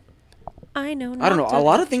 maybe? I know. I don't know. not A to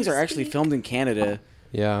lot of things are actually speak. filmed in Canada.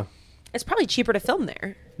 Yeah. It's probably cheaper to film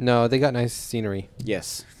there. No, they got nice scenery.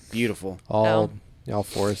 Yes. Beautiful. All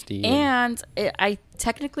foresty. And I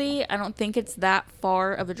don't think it's that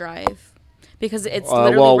far of a drive because it's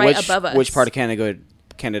literally right above us. Which part of Canada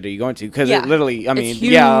are you going to? Because Yeah. it literally, I mean, It's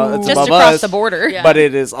yeah, it's huge. Just above across us, the border. Yeah. but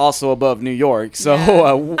it is also above New York. So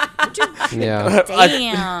Yeah.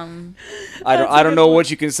 Damn. I don't know what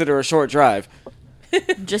you consider a short drive.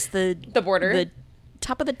 Just the border? the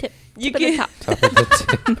top of the tip. You Tip of the can- top. Top of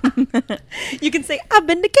the You can say, I've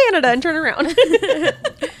been to Canada and turn around.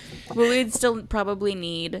 Well, we'd still probably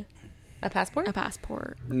need A passport? a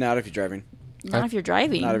passport. Not if you're driving. Not if you're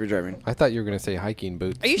driving. Not if you're driving. I thought you were going to say hiking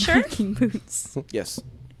boots. Are you sure? Hiking boots. Yes.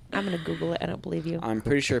 I'm going to Google it. I don't believe you. I'm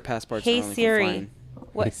pretty sure passports Hey are only for Siri. flying.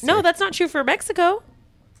 What? Hey, No, Siri. that's not true for Mexico.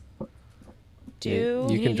 Do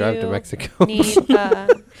You can drive to Mexico. Need,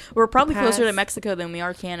 We're probably closer to Pass. Mexico than we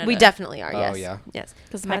are Canada. we definitely are. Oh, Yes. yeah. Yes.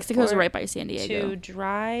 Because Mexico's Passport right by San Diego. To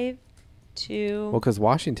drive to. Well, because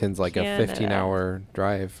Washington's like Canada. a 15-hour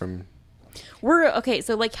drive from. We're okay.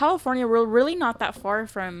 So like California, we're really not that far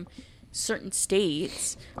from certain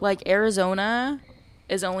states. Like Arizona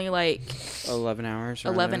is only like 11 hours.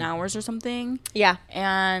 around 11 there. hours or something, yeah.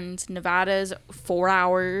 and Nevada's 4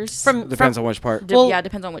 hours. Depends on which part. Well, yeah,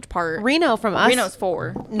 depends on which part. Reno from us. Reno's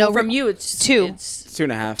 4. No, Well, from you it's 2. It's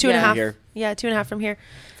 2.5. Two and a Yeah. half. Here. Yeah, 2.5 from here.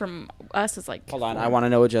 from us it's like Hold on. I want to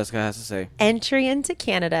know what Jessica has to say. Entry into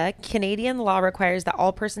Canada. Canadian law requires that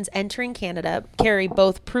all persons entering Canada carry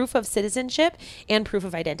both proof of citizenship and proof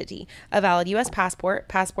of identity. A valid U.S. passport,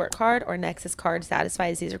 passport card, or Nexus card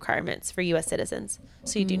satisfies these requirements for U.S. citizens.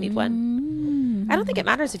 So you do need one. I don't think it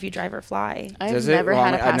matters if you drive or fly. I've Does never it? Well,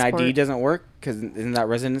 had a an passport. ID doesn't work because isn't that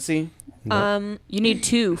residency? You need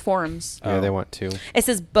 2 forms. Yeah, they want to. It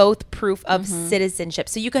says both proof of citizenship.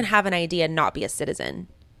 So you can have an ID and not be a citizen.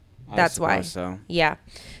 I That's why. suppose So Yeah.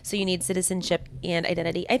 So you need citizenship and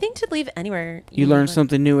identity. I think to leave anywhere. you learn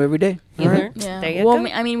something new every day. You All right. learn. Yeah. There you well, go.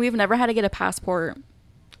 I mean, we've never had to get a passport.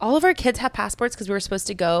 All of our kids have passports because we were supposed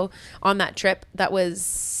to go on that trip that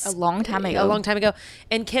was A long time ago. A long time ago.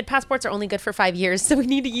 And kid passports are only good for 5 years, so we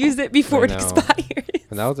need to use it before I it know. expires.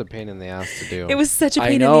 And that was a pain in the ass to do. It was such a pain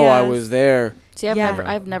I in know. the I ass. was there. See, I've Yeah.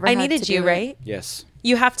 never. I had needed to you, do it. right? Yes.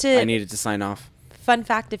 You have to. I needed to sign off. Fun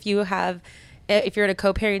fact: if you're in a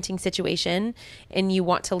co-parenting situation and you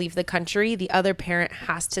want to leave the country, the other parent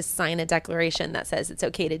has to sign a declaration that says it's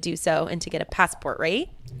okay to do so and to get a passport, right?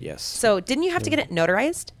 Yes. So didn't you have to get it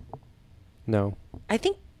notarized? No. I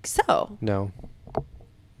think so. No.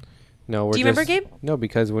 No. We're Do you remember, just- Gabe? No,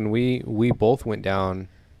 because when we both went down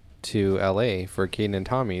to LA for Caden and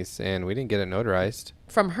Tommy's, and we didn't get it notarized.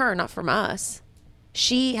 From her, not from us.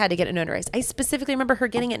 She had to get it notarized. I specifically remember her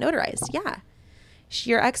getting it notarized. Yeah.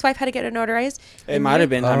 Your ex-wife had to get it notarized. It and might you- have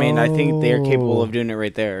been. I mean, I think they're capable of doing it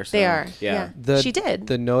right there. So, They are. Yeah. She did.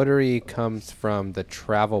 The notary comes from the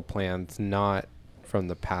travel plans, not from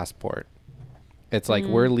the passport. It's like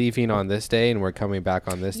we're leaving on this day and we're coming back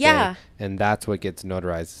on this Yeah. day, and that's what gets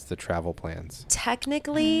notarized is the travel plans.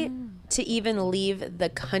 Technically, to even leave the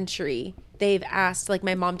country, they've asked, like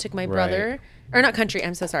my mom took my Right. brother, or not country,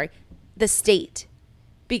 I'm so sorry, the state.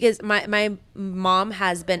 because my mom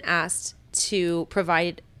has been asked to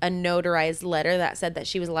provide a notarized letter that said that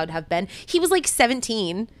she was allowed to have Ben. He was like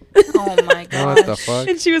 17. Oh my god. What the fuck?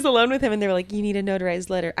 And she was alone with him, and they were like, "You need a notarized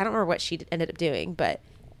letter." I don't remember what she ended up doing, but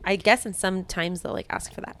I guess in sometimes they'll like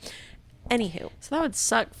ask for that. Anywho, So that would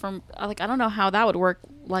suck from like I don't know how that would work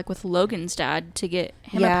like with Logan's dad to get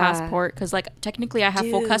him Yeah. a passport because like technically I have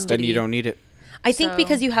full Dude. custody. Then you don't need it. I think So-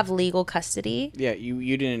 because you have legal custody. Yeah,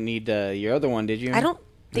 you didn't need your other one, did you? I don't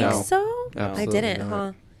think No. so. I Absolutely didn't, not.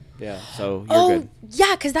 huh? Yeah, so you're Oh, good.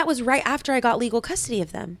 yeah, because that was right after I got legal custody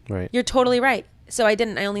of them. Right. You're totally right. So I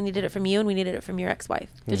didn't. I only needed it from you, and we needed it from your ex-wife.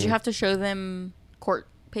 Did you have to show them court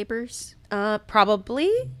papers?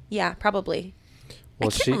 Probably. Yeah, probably. Well,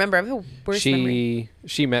 I can't remember. I have a worse memory.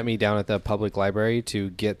 she met me down at the public library to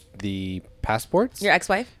get the passports. Your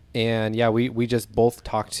ex-wife? And yeah, we just both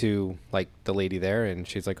talked to like the lady there, and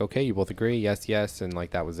she's like, "Okay, you both agree? Yes," and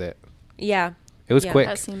like that was it. Yeah. It was Yeah. quick.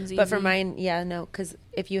 That seems easy. But for mine, yeah, no, because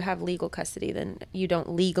if you have legal custody, then you don't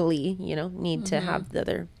legally, need to have the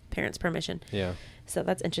other parent's permission. Yeah. So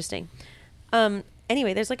that's interesting.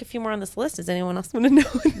 Anyway, there's like a few more on this list. Does anyone else want to know?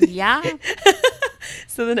 yeah,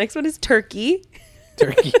 So the next one is Turkey.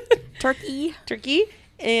 Turkey. Turkey.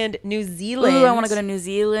 And New Zealand. Ooh, I want to go to New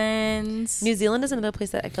Zealand. New Zealand is another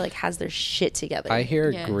place that I feel like has their shit together. I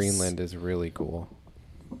hear Yes. Greenland is really cool.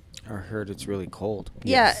 I heard it's really cold.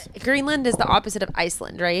 yeah, Yes. Greenland is the opposite of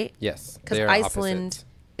Iceland, right? Yes, Because they are Iceland opposites.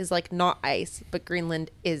 is like not ice, but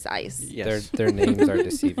Greenland is ice. Yes. Their names are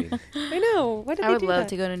deceiving. I know. What did I they would do love that?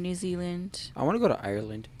 to go to New Zealand. I want to go to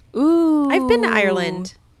Ireland. Ooh, I've been to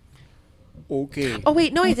Ireland. Okay. Oh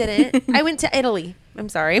wait, no, I didn't. I went to Italy. I'm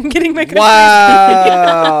sorry. I'm getting my countries.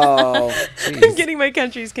 Wow. I'm getting my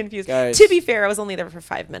countries confused. Guys. To be fair, I was only there for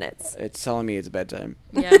 5 minutes. It's telling me it's bedtime.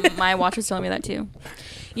 Yeah, my watch was telling me that too.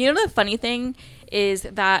 You know the funny thing is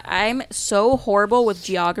that I'm so horrible with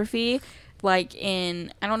geography. Like I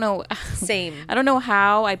don't know. Same. I don't know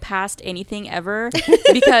how I passed anything ever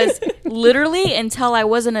because literally until I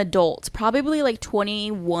was an adult, probably like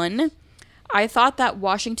 21, I thought that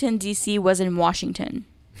Washington D.C. was in Washington.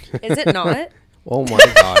 Is it not? Oh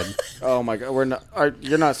my god, Oh my god, we're not.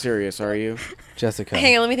 You're not serious, are you? Jessica.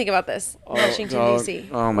 Hang on, let me think about this. Washington oh, D.C.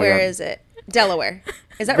 oh my Where God. is it? Delaware.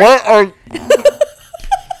 Is that right? What are?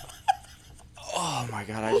 Oh my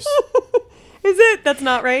god, I just. Is it? That's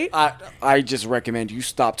not right. I just recommend you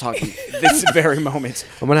stop talking this very moment.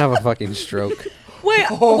 I'm gonna have a fucking stroke. Wait,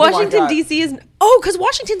 Oh my Washington God. D.C. is. Oh, because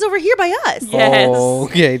Washington's over here by us. Yes. Oh,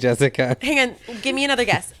 okay, Jessica. Hang on, give me another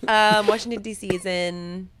guess. Washington D.C. is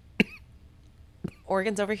in.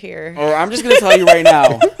 Oregon's over here. Or I'm just gonna tell you right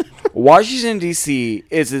now, Washington D.C.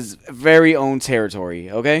 is his very own territory.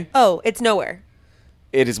 Okay, Oh, it's nowhere.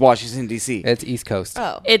 it is Washington D.C. It's East Coast.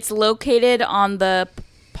 Oh, It's located on the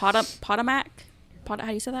Potomac. How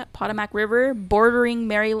do you say that? Potomac River, bordering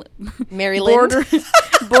Maryland.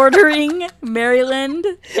 bordering Maryland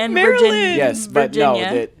and Maryland. Virginia. Yes, but no,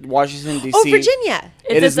 Virginia. that Washington D.C. Oh, Virginia.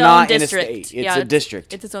 It's It its is own not in a district. state. It's a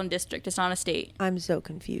district. It's its own district. It's not a state. I'm so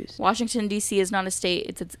confused. Washington D.C. is not a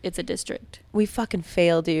state. It's a district. We fucking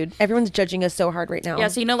fail, dude. Everyone's judging us so hard right now. Yeah,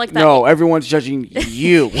 so you know like that. No, everyone's judging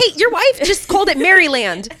you. Hey, your wife just called it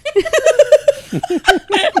Maryland.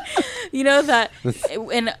 You know that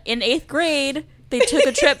in 8th grade they took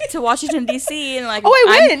a trip to Washington D.C. and like Oh,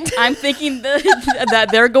 I went. I'm thinking that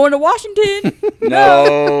they're going to Washington.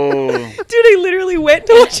 No. Dude, I literally went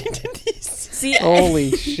to Washington, D.C. See,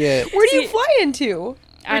 Holy shit. Where do you See, fly into?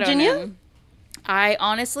 I don't Virginia? know. I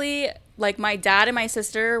honestly, like, my dad and my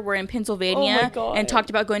sister were in Pennsylvania God. and talked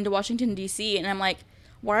about going to Washington, D.C. And I'm like,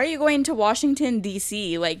 why are you going to Washington,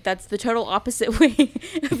 D.C.? Like, that's the total opposite way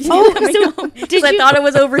of you Oh, coming so home. did 'Cause I you- thought it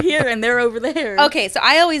was over here and they're over there. Okay, so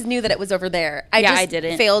I always knew that it was over there. I Yeah, just I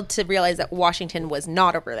didn't. failed to realize that Washington was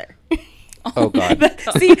not over there. Oh god.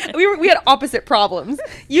 See, we had opposite problems.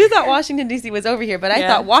 You thought Washington D.C. was over here, but I Yeah.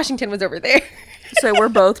 thought Washington was over there. So we're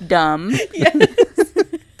both dumb.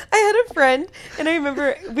 I had a friend, and I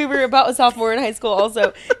remember we were about a sophomore in high school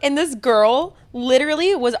also, and this girl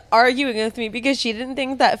literally was arguing with me because she didn't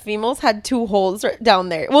think that females had 2 holes down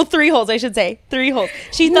there. Well, 3 holes, I should say. 3 holes.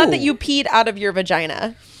 She thought that you peed out of your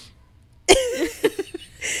vagina.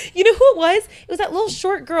 You know who it was? It was that little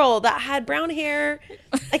short girl that had brown hair.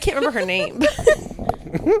 I can't remember her name.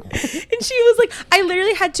 And she was like, I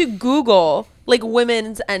literally had to Google like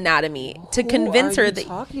women's anatomy to convince her that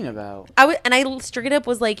talking about? I straight up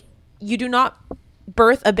was like, you do not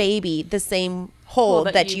birth a baby the same hole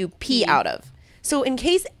Well, that you pee out of. So in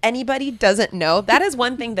case anybody doesn't know, that is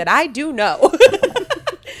one thing that I do know.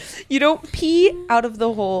 You don't pee out of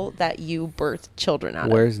the hole that you birth children out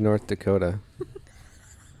of. Where's North Dakota?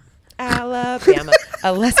 Alabama.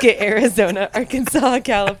 Alaska, Arizona, Arkansas,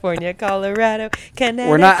 California, Colorado, Connecticut.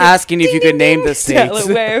 We're not asking if you could name the states.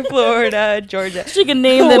 Delaware, Florida, Georgia. She can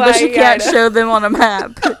name them, but she Hawaii, can't Idaho. show them on a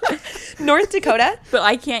map. North Dakota. But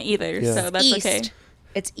I can't either, Yeah. so that's East. okay.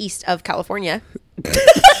 It's east of California.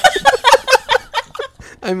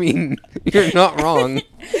 I mean, you're not wrong.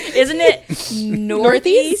 Isn't it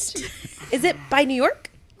northeast? Is it by New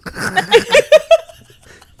York?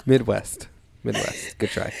 Midwest. Good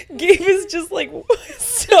try. Gabe is just like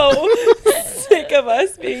so sick of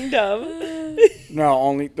us being dumb.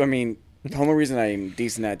 No, the only reason I'm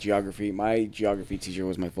decent at geography, my geography teacher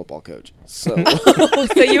was my football coach. So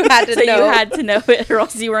So you had to So know. you had to know it, or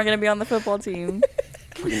else you weren't going to be on the football team.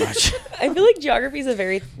 pretty much. I feel like geography is a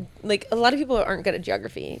very like a lot of people aren't good at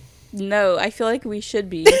geography No, I feel like we should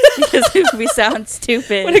be because we sound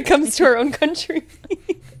stupid. when it comes to our own country.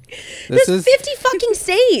 This There's is 50 fucking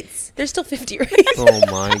states. There's still 50, right? oh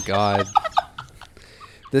my god.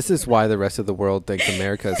 This is why the rest of the world thinks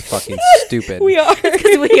America is fucking stupid. We are.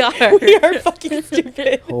 we are. We are fucking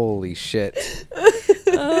stupid. Holy shit.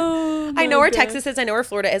 I know where Texas is. I know where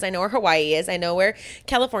Florida is. I know where Hawaii is. I know where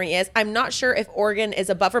California is. I'm not sure if Oregon is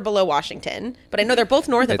above or below Washington, but I know they're both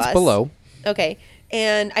north of It's us. below. Okay.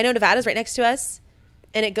 And I know Nevada's right next to us.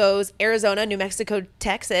 And it goes Arizona, New Mexico,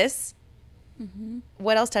 Texas.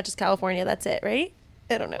 What else touches California? That's it, right?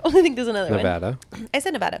 I don't know. I think there's another Nevada, one. I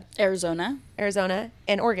said Nevada, Arizona. Arizona,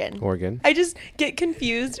 and Oregon. Oregon. I just get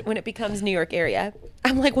confused when it becomes New York area.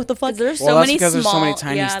 I'm like, what the fuck? There's Well, so that's many because small. there's so many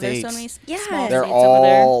tiny yeah, there's so states. many Yeah. small They're states over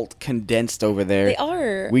there. all condensed over there. They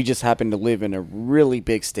are. We just happen to live in a really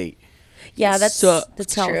big state. Yeah, that's Sucks. true.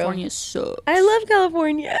 California sucks. I love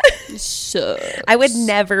California. Sucks. I would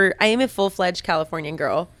never. I am a full-fledged Californian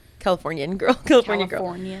girl. Californian girl.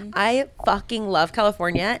 Californian. I fucking love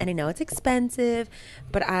California, and I know it's expensive,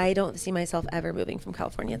 but I don't see myself ever moving from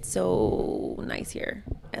California. It's so nice here.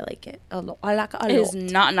 I like it a lot. I like it a It is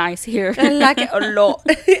lot. not nice here. I like it a lot.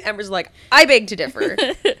 Amber's like, I beg to differ.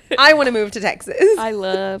 I want to move to Texas. I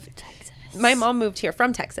love Texas. My mom moved here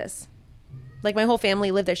from Texas. Like my whole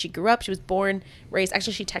family lived there. She grew up. She was born, raised.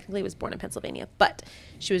 Actually, she technically was born in Pennsylvania, but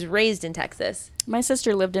she was raised in Texas. My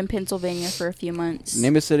sister lived in Pennsylvania for a few months.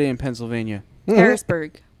 Name a city in Pennsylvania.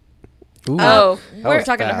 Harrisburg. Ooh. Oh, That we're was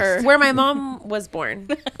talking to fast. her. Where my mom was born.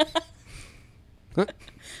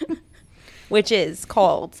 Which is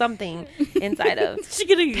called something inside of She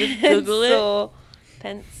gonna Google it.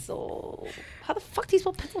 Pencil. How the fuck do you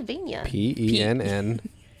spell Pennsylvania? PENN.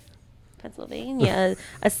 Pennsylvania.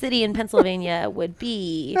 A city in Pennsylvania would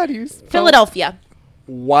be How do you spell? Philadelphia.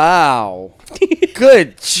 Wow.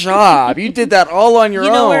 Good job. You did that all on your own.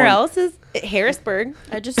 You know where else is Harrisburg?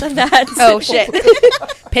 I just said that. Oh shit.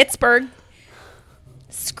 Pittsburgh.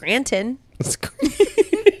 Scranton.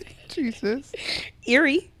 Jesus.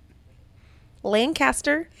 Erie.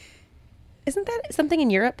 Lancaster. Isn't that something in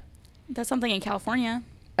Europe? That's something in California.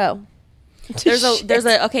 Oh. There's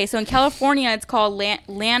a okay. So in California, it's called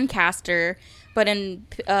Lancaster, but in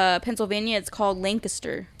Pennsylvania, it's called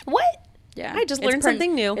Lancaster. What? Yeah, I just It's learned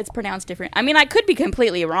something new. It's pronounced different. I mean, I could be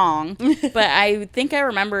completely wrong, but I think I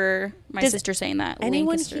remember my Does sister saying that.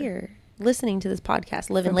 Anyone Lancaster. here listening to this podcast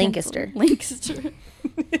live in From Lancaster? Lancaster.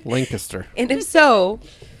 Lancaster. And if so,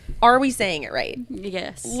 are we saying it right?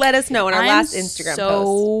 Yes. Let us know in our I'm last Instagram so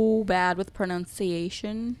post. bad with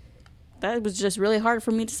pronunciation. That was just really hard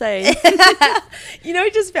for me to say. You know,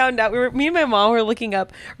 I just found out me and my mom were looking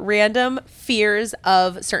up random fears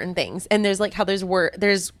of certain things, and there's like how there's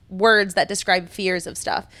words that describe fears of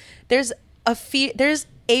stuff. There's a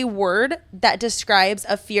word that describes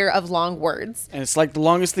a fear of long words, And it's like the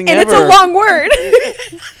longest thing and ever. it's a long word.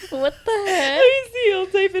 What the heck? Let me see. I'll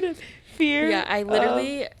type it in. Fear. Yeah, I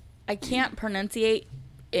literally I can't pronunciate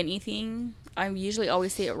anything. I usually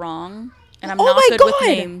always say it wrong, and I'm Oh not my good with God.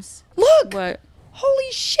 names. Look. What?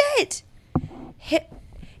 Holy shit.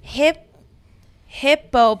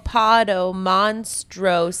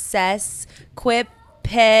 Hippopotomonstroses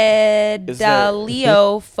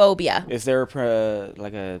quipedaliophobia. Is there a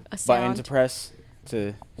button sound? to press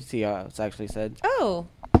to see how it's actually said? Oh.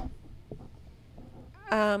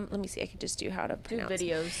 Let me see. I could just do how to pronounce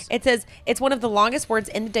videos. It says it's one of the longest words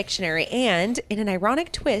in the dictionary, and in an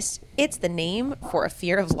ironic twist, it's the name for a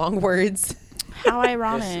fear of long words. How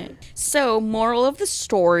ironic. So, moral of the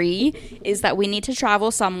story is that we need to travel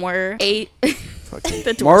somewhere. The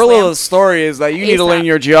door Moral slammed. of the story is that you need to learn ASAP.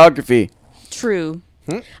 your geography. True.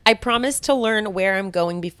 I promise to learn where I'm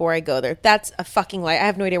going before I go there. That's a fucking lie. I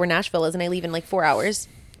have no idea where Nashville is, and I leave in like 4 hours.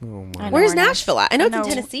 I know Where's where Nashville at? I know it's in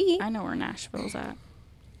Tennessee. I know where Nashville's at.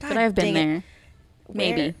 God But I've been dang it. there.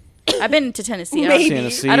 Maybe. Where? I've been to Tennessee. Maybe.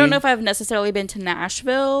 Tennessee. I don't know if I've necessarily been to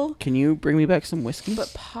Nashville, Can you bring me back some whiskey?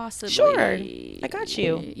 but possibly. Sure. I got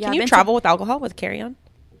you. Yeah, Can I've you been travel with alcohol with carry-on?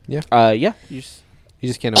 Yeah. You just, You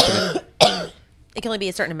just can't open it. It can only be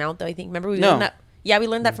a certain amount, though, I think. Remember we No. learned that? Yeah, we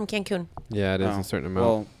learned that from Cancun. Yeah, it is oh, a certain amount.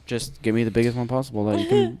 Well, just give me the biggest one possible that you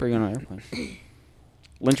can bring on an airplane.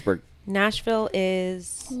 Lynchburg. Nashville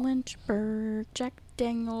is... Lynchburg, Jack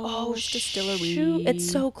Daniels Distillery. shoot.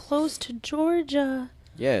 It's so close to Georgia.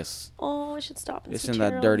 Yes. Oh, I should stop and It's see in that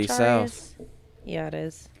Carol dirty and South. Charis. Yeah, it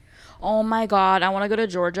is. Oh my God, I want to go to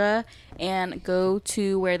Georgia and go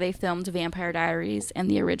to where they filmed Vampire Diaries and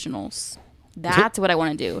the originals. That's what I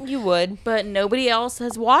want to do. You would. But nobody else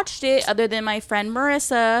has watched it other than my friend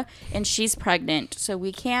Marissa, and she's pregnant, so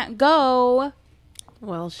we can't go,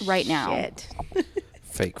 Well, Right now. shit.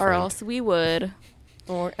 Fake or friend. else we would.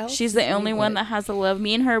 Or else She's the we only one would. that has the love.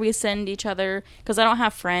 Me and her, we send each other because I don't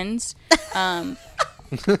have friends.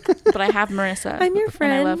 But I have Marissa. I'm your And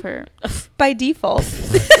friend. I love her. By default.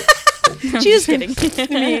 I'm She's just kidding.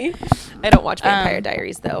 me. I don't watch Vampire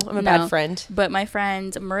Diaries, though. I'm a No. bad friend. But my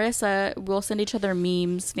friend Marissa will send each other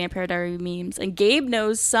memes, Vampire Diary memes, and Gabe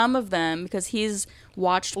knows some of them because he's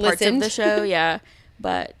watched parts Listened. of the show. Yeah,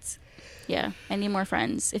 but yeah, I need more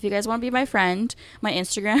friends. If you guys want to be my friend, my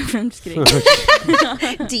Instagram. I'm just kidding.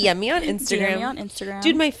 DM me on Instagram. DM me on Instagram,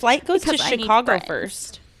 Dude, my flight goes Because to I need Chicago friends.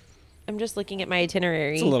 first. I'm just looking at my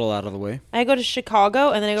itinerary. It's a little out of the way. I go to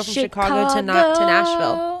Chicago and then I go from Chicago to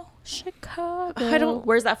Nashville. Chicago. I don't-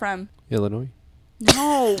 Where's that from? Illinois.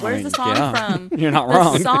 No, where's mean, the song yeah. from? You're not The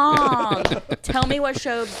wrong. song. Tell me what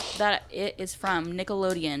show that it is from.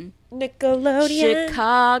 Nickelodeon. Nickelodeon.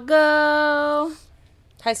 Chicago.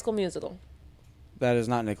 High School Musical. That is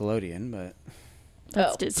not Nickelodeon, but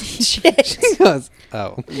That's Oh. Disney.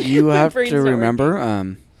 Oh. you have brain's to not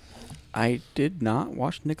remember. I did not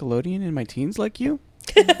watch Nickelodeon in my teens like you.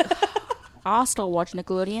 I'll still watch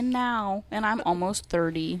Nickelodeon now, and I'm almost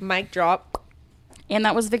 30. Mic drop. And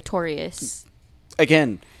that was Victorious.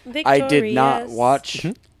 Again, I did not Victorious. watch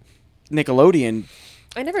Nickelodeon.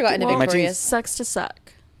 I never got into Well, my Victorious. Sucks to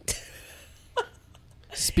suck.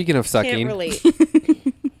 Speaking of Can't sucking. relate.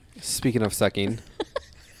 Speaking of sucking.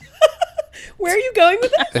 Where are you going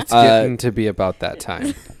with that? It's getting to be about that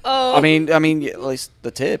time. Oh, I mean, at least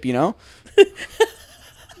the tip, you know.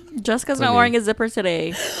 Jessica's I not mean- wearing a zipper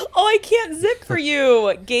today. oh, I can't zip for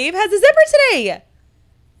you. Gabe has a zipper today.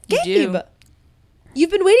 You Gabe, do.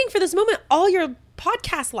 you've been waiting for this moment all your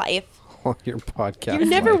podcast life. On your podcast. You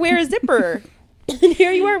never life. wear a zipper. And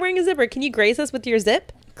here you are wearing a zipper. Can you grace us with your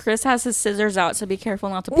zip? Chris has his scissors out, so be careful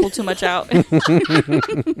not to pull too much out.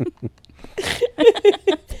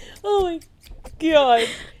 Oh my god.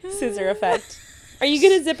 Scissor effect. Are you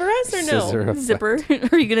going to zipper us or no? Scissor effect. Zipper?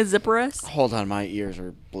 Are you gonna zipper us? Hold on, my ears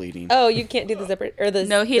are bleeding. Oh, you can't do the zipper or the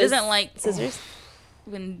No, he the doesn't like scissors.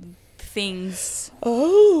 when things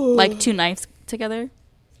Oh. like two knives together.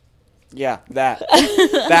 Yeah,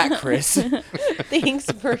 that Chris. Thanks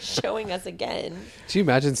for showing us again. Do you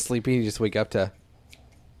imagine sleeping and you just wake up to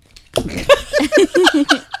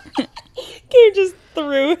He just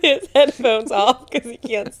threw his headphones off because he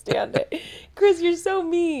can't stand it. Chris, you're so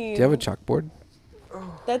mean. do you have a chalkboard?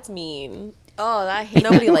 That's mean. Oh, I hate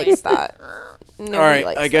Nobody likes that. Nobody All right,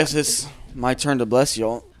 likes I guess it's my turn to bless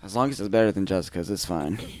y'all. As long as it's better than Jessica's, it's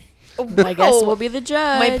fine. that. I guess we'll be the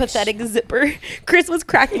judge. My pathetic zipper. Chris was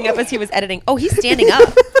cracking up as he was editing. Oh, he's standing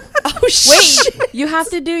up. Oh, shit. Wait, you have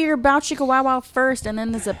to do your bow chicka wow wow first, and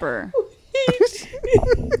then the zipper.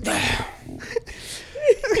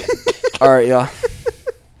 All right, y'all.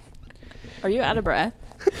 Are you out of breath?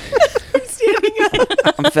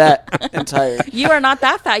 I'm fat and tired. You are not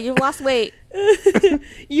that fat. You've lost weight.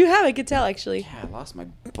 You have, I could tell, actually. Yeah, I lost my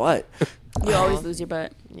butt. You always lose your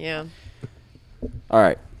butt. Yeah. All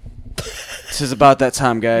right. This is about that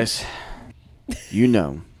time, guys. You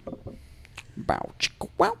know. Bow, chicka,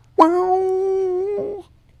 wow, wow.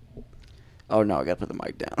 Oh, no, I got to put the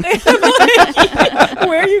mic down.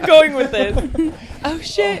 Where are you going with this? Oh,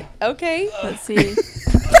 shit. Okay. Let's see.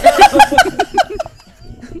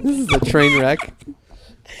 This is a train wreck.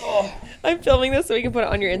 I'm filming this so we can put it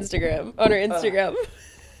on your Instagram. On our Instagram.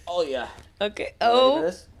 Oh, yeah. Okay.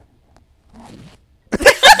 Oh.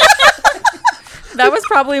 That was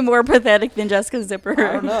probably more pathetic than Jessica's zipper.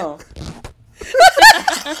 I don't know.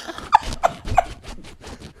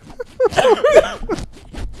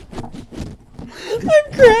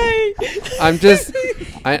 I'm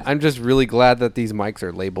crying. I'm just really glad that these mics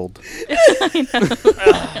are labeled.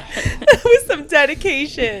 That was some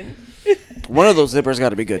dedication. One of those zippers got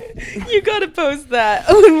to be good. You gotta post that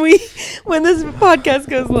when this podcast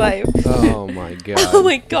goes live. Oh my god. Oh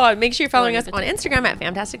my god! Make sure you're following us on Instagram at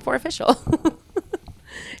Fantastic4Official.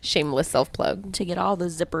 Shameless self plug To get all the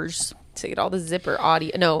zippers, to get all the zipper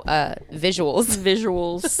audio, visuals.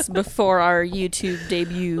 visuals before our YouTube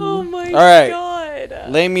debut. Oh my All right.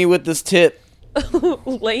 god! Lay me with this tip.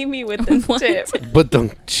 Lay me with this What? tip. But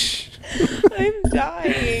don't. I'm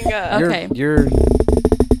dying. Okay. Your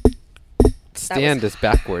stand is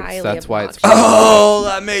backwards. highly That's why it's. obnoxious. Oh,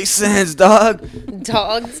 that makes sense, dog.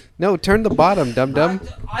 Dogs. No, turn the bottom, dum dum.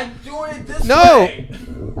 I'm doing it this No.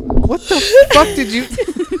 What the fuck did you?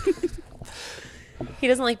 He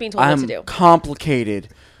doesn't like being told what to do. I'm complicated.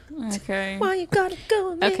 Okay. Why you gotta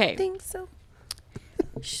go and make Okay. things so?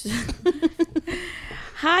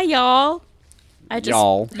 Hi, y'all.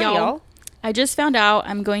 Y'all. Hi, y'all. I just found out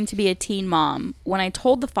I'm going to be a teen mom. When I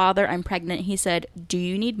told the father I'm pregnant, he said, "Do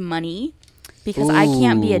you need money? Because I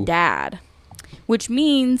can't be a Ooh. dad." Which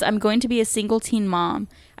means I'm going to be a single teen mom.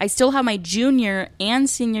 I still have my junior and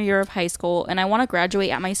senior year of high school, and I want to graduate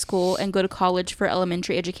at my school and go to college for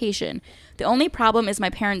elementary education. The only problem is my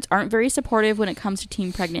parents aren't very supportive when it comes to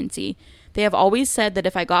teen pregnancy. They have always said that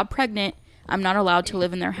if I got pregnant, I'm not allowed to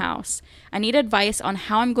live in their house. I need advice on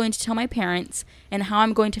how I'm going to tell my parents and how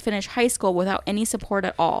I'm going to finish high school without any support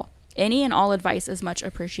at all. Any and all advice is much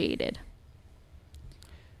appreciated.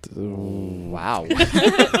 Wow.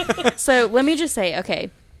 So let me just say, okay,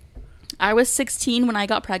 I was 16 when I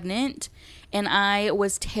got pregnant, and I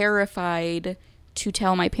was terrified to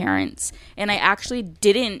tell my parents. And I actually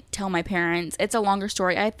didn't tell my parents. It's a longer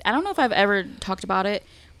story. I don't know if I've ever talked about it,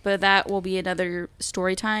 but that will be another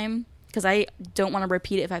story time because I don't want to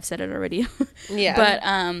repeat it if I've said it already. Yeah.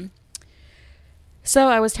 But so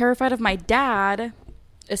I was terrified of my dad,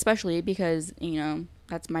 especially because,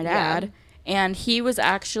 that's my dad. Yeah. And he was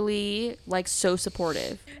actually like so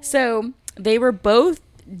supportive. So they were both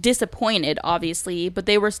disappointed, obviously, but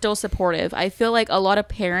they were still supportive. I feel like a lot of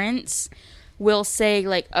parents will say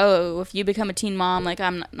like, "Oh, if you become a teen mom, like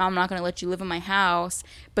I'm not going to let you live in my house."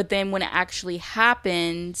 But then when it actually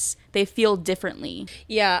happens, they feel differently.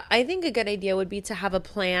 Yeah, I think a good idea would be to have a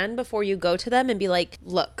plan before you go to them and be like,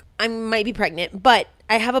 "Look, I might be pregnant, but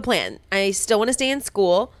I have a plan. I still want to stay in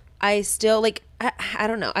school. I still I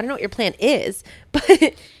don't know. I don't know what your plan is,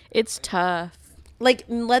 but It's tough. like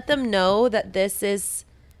let them know that this is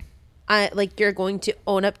you're going to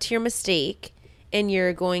own up to your mistake and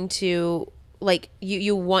you're going to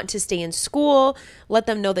you want to stay in school. Let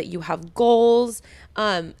them know that you have goals.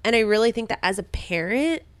 And I really think that as a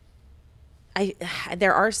parent,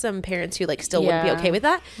 there are some parents who still wouldn't be Yeah. okay with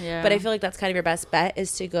that. Yeah. But I feel like that's kind of your best bet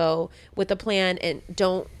is to go with a plan and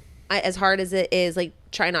don't as hard as it is,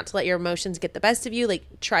 try not to let your emotions get the best of you.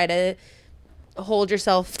 Try to hold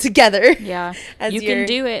yourself together. Yeah. as You you're- can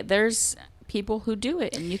do it. There's people who do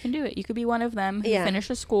it, and you can do it. You could be one of them who Yeah.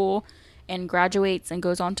 finishes school and graduates and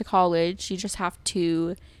goes on to college. You just have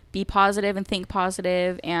to be positive and think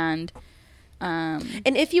positive, and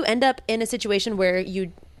And if you end up in a situation where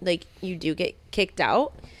you do get kicked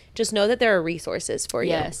out, just know that there are resources for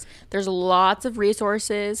you. yes, there's lots of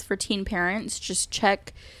resources for teen parents. Just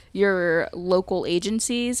check your local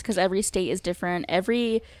agencies because every state is different.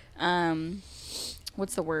 Every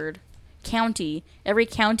what's the word? County. Every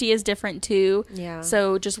county is different too. Yeah.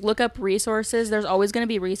 So just look up resources. There's always going to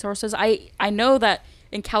be resources. I know that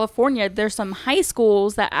in California there's some high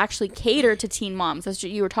schools that actually cater to teen moms. That's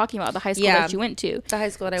what you were talking about, the high school Yeah. that you went to. The high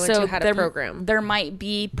school that I went to had a program. There might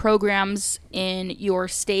be programs in your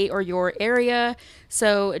state or your area.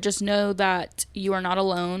 So just know that you are not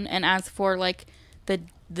alone. And as for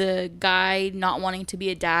the guy not wanting to be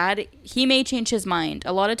a dad, he may change his mind.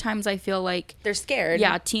 A lot of times I feel like They're scared.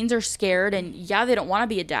 yeah, teens are scared and they don't want to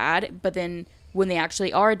be a dad, but then when they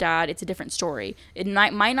actually are a dad, it's a different story. It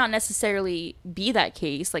might not necessarily be that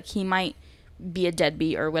case. He might be a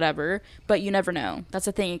deadbeat or whatever, but you never know. That's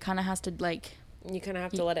the thing. It kind of has to You kind of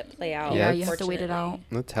have to let it play out. yeah, Yeah, you have to wait it out.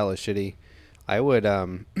 That's hella shitty. I would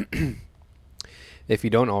if you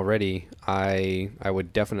don't already, I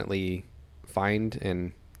would definitely find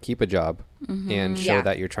and keep a job and show Yeah.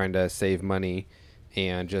 that you're trying to save money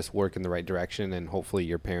and just work in the right direction, and hopefully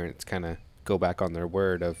your parents kind of go back on their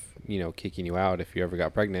word of kicking you out if you ever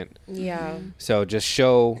got pregnant. Yeah. So just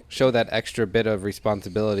show that extra bit of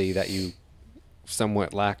responsibility that you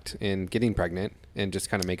somewhat lacked in getting pregnant, and just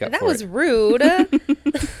kind of make up That for was it. rude.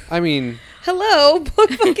 I mean, Hello,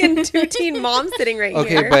 fucking two teen moms sitting right okay,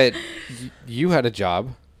 here. but you had a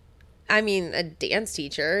job. I mean, a dance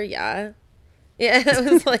teacher, yeah. Yeah,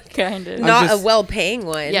 it was like Kind of. not just- a well-paying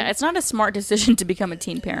one. Yeah, it's not a smart decision to become a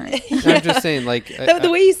teen parent. I'm just saying, like, The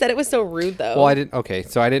way you said it was so rude, though. well, I didn't. Okay,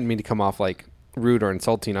 so I didn't mean to come off like rude or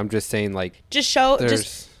insulting. I'm just saying, like, just show,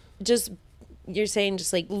 there's just you're saying,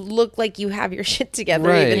 just like look like you have your shit together,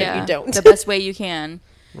 Right. even Yeah, if you don't. the best way you can.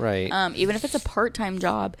 right. Even if it's a part-time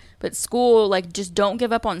job, but school, like, just don't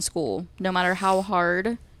give up on school, no matter how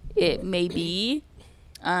hard it may be.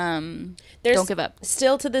 Don't give up.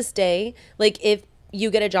 Still to this day, like if you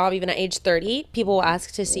get a job even at age 30, people will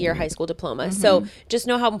ask to see your high school diploma. So just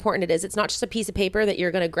know how important it is. It's not just a piece of paper that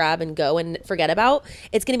you're going to grab and go and forget about.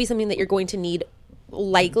 It's going to be something that you're going to need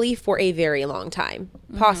likely for a very long time,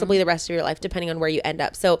 possibly the rest of your life, depending on where you end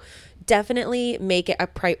up. So definitely make it a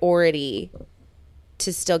priority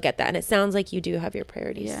to still get that. And it sounds like you do have your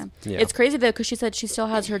priorities. Yeah. Yeah. It's crazy though, because she said she still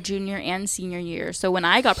has her junior and senior year. So when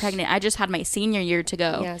I got pregnant, I just had my senior year to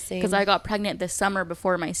go. Yeah, same. Because I got pregnant this summer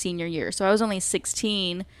before my senior year. So I was only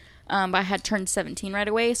 16, but I had turned 17 right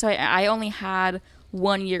away. So I only had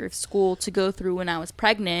 1 year of school to go through when I was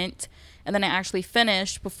pregnant. And then I actually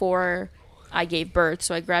finished before I gave birth.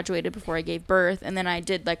 So I graduated before I gave birth. And then I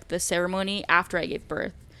did like the ceremony after I gave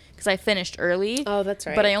birth. Because I finished early. Oh, that's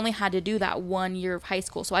right. But I only had to do that 1 year of high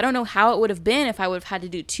school. So I don't know how it would have been if I would have had to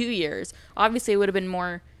do 2 years. Obviously, it would have been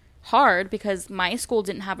more hard because my school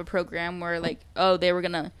didn't have a program where, like, oh, they were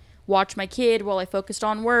going to watch my kid while I focused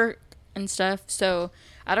on work and stuff. So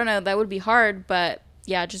I don't know. That would be hard. But,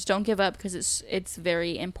 yeah, just don't give up because it's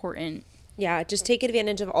very important. Yeah, just take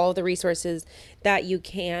advantage of all the resources that you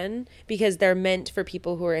can because they're meant for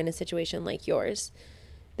people who are in a situation like yours.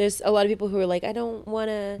 There's a lot of people who are like, I don't want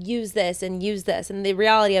to use this. And the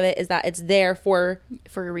reality of it is that it's there for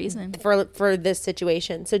For a reason. for this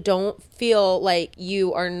situation. So don't feel like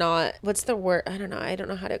you are not, what's the word? I don't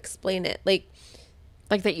know how to explain it. Like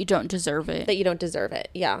Like that you don't deserve it. that you don't deserve it.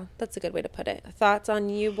 Yeah, that's a good way to put it. Thoughts on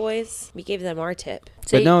you boys? We gave them our tip.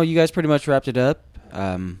 But no, you guys pretty much wrapped it up.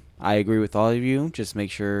 I agree with all of you. Just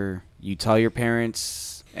make sure you tell your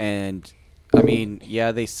parents. And, I mean,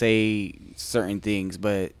 yeah, they say certain things,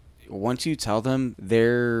 but once you tell them,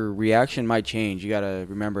 their reaction might change. You got to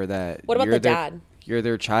remember that. What about the dad? You're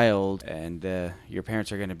their child, and your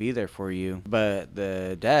parents are going to be there for you. But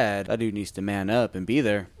the dad, that dude needs to man up and be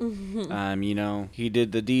there. You know, he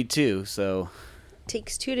did the deed too, so...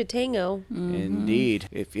 Takes two to tango. Indeed.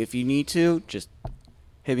 If you need to, just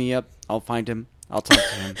hit me up. I'll find him. I'll talk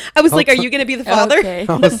to him. I was like, are you going to be the father? Okay.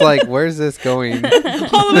 I was like, where's this going?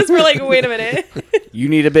 All of us were like, wait a minute. You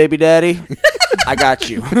need a baby daddy? I got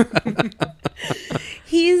you.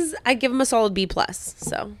 I give him a solid B+,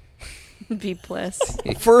 so. B+.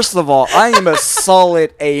 First of all, I am a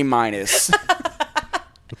solid A-.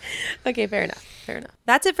 Okay, fair enough.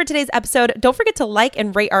 That's it for today's episode. Don't forget to like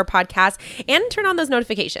and rate our podcast and turn on those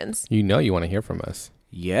notifications. You know you want to hear from us.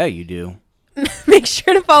 Yeah, you do. Make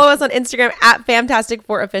sure to follow us on Instagram at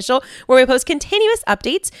Fantastic4Official, where we post continuous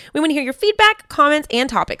updates. We want to hear your feedback, comments, and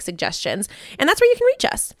topic suggestions. And that's where you can reach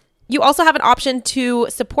us. You also have an option to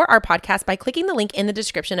support our podcast by clicking the link in the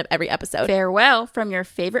description of every episode. Farewell from your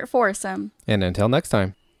favorite foursome. And until next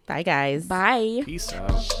time. Bye, guys. Bye. Peace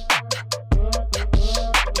out.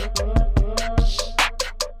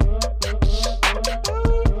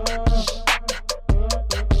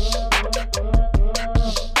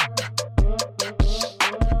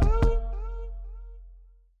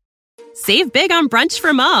 Save big on brunch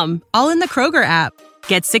for mom, all in the Kroger app.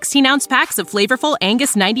 Get 16-ounce packs of flavorful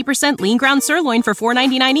Angus 90% lean ground sirloin for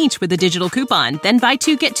 $4.99 each with a digital coupon. Then buy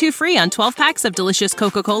 2, get 2 free on 12 packs of delicious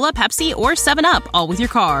Coca-Cola, Pepsi, or 7-Up, all with your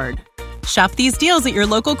card. Shop these deals at your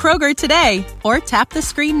local Kroger today, or tap the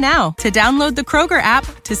screen now to download the Kroger app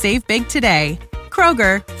to save big today.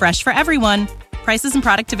 Kroger, fresh for everyone. Prices and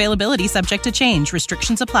product availability subject to change.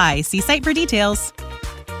 Restrictions apply. See site for details.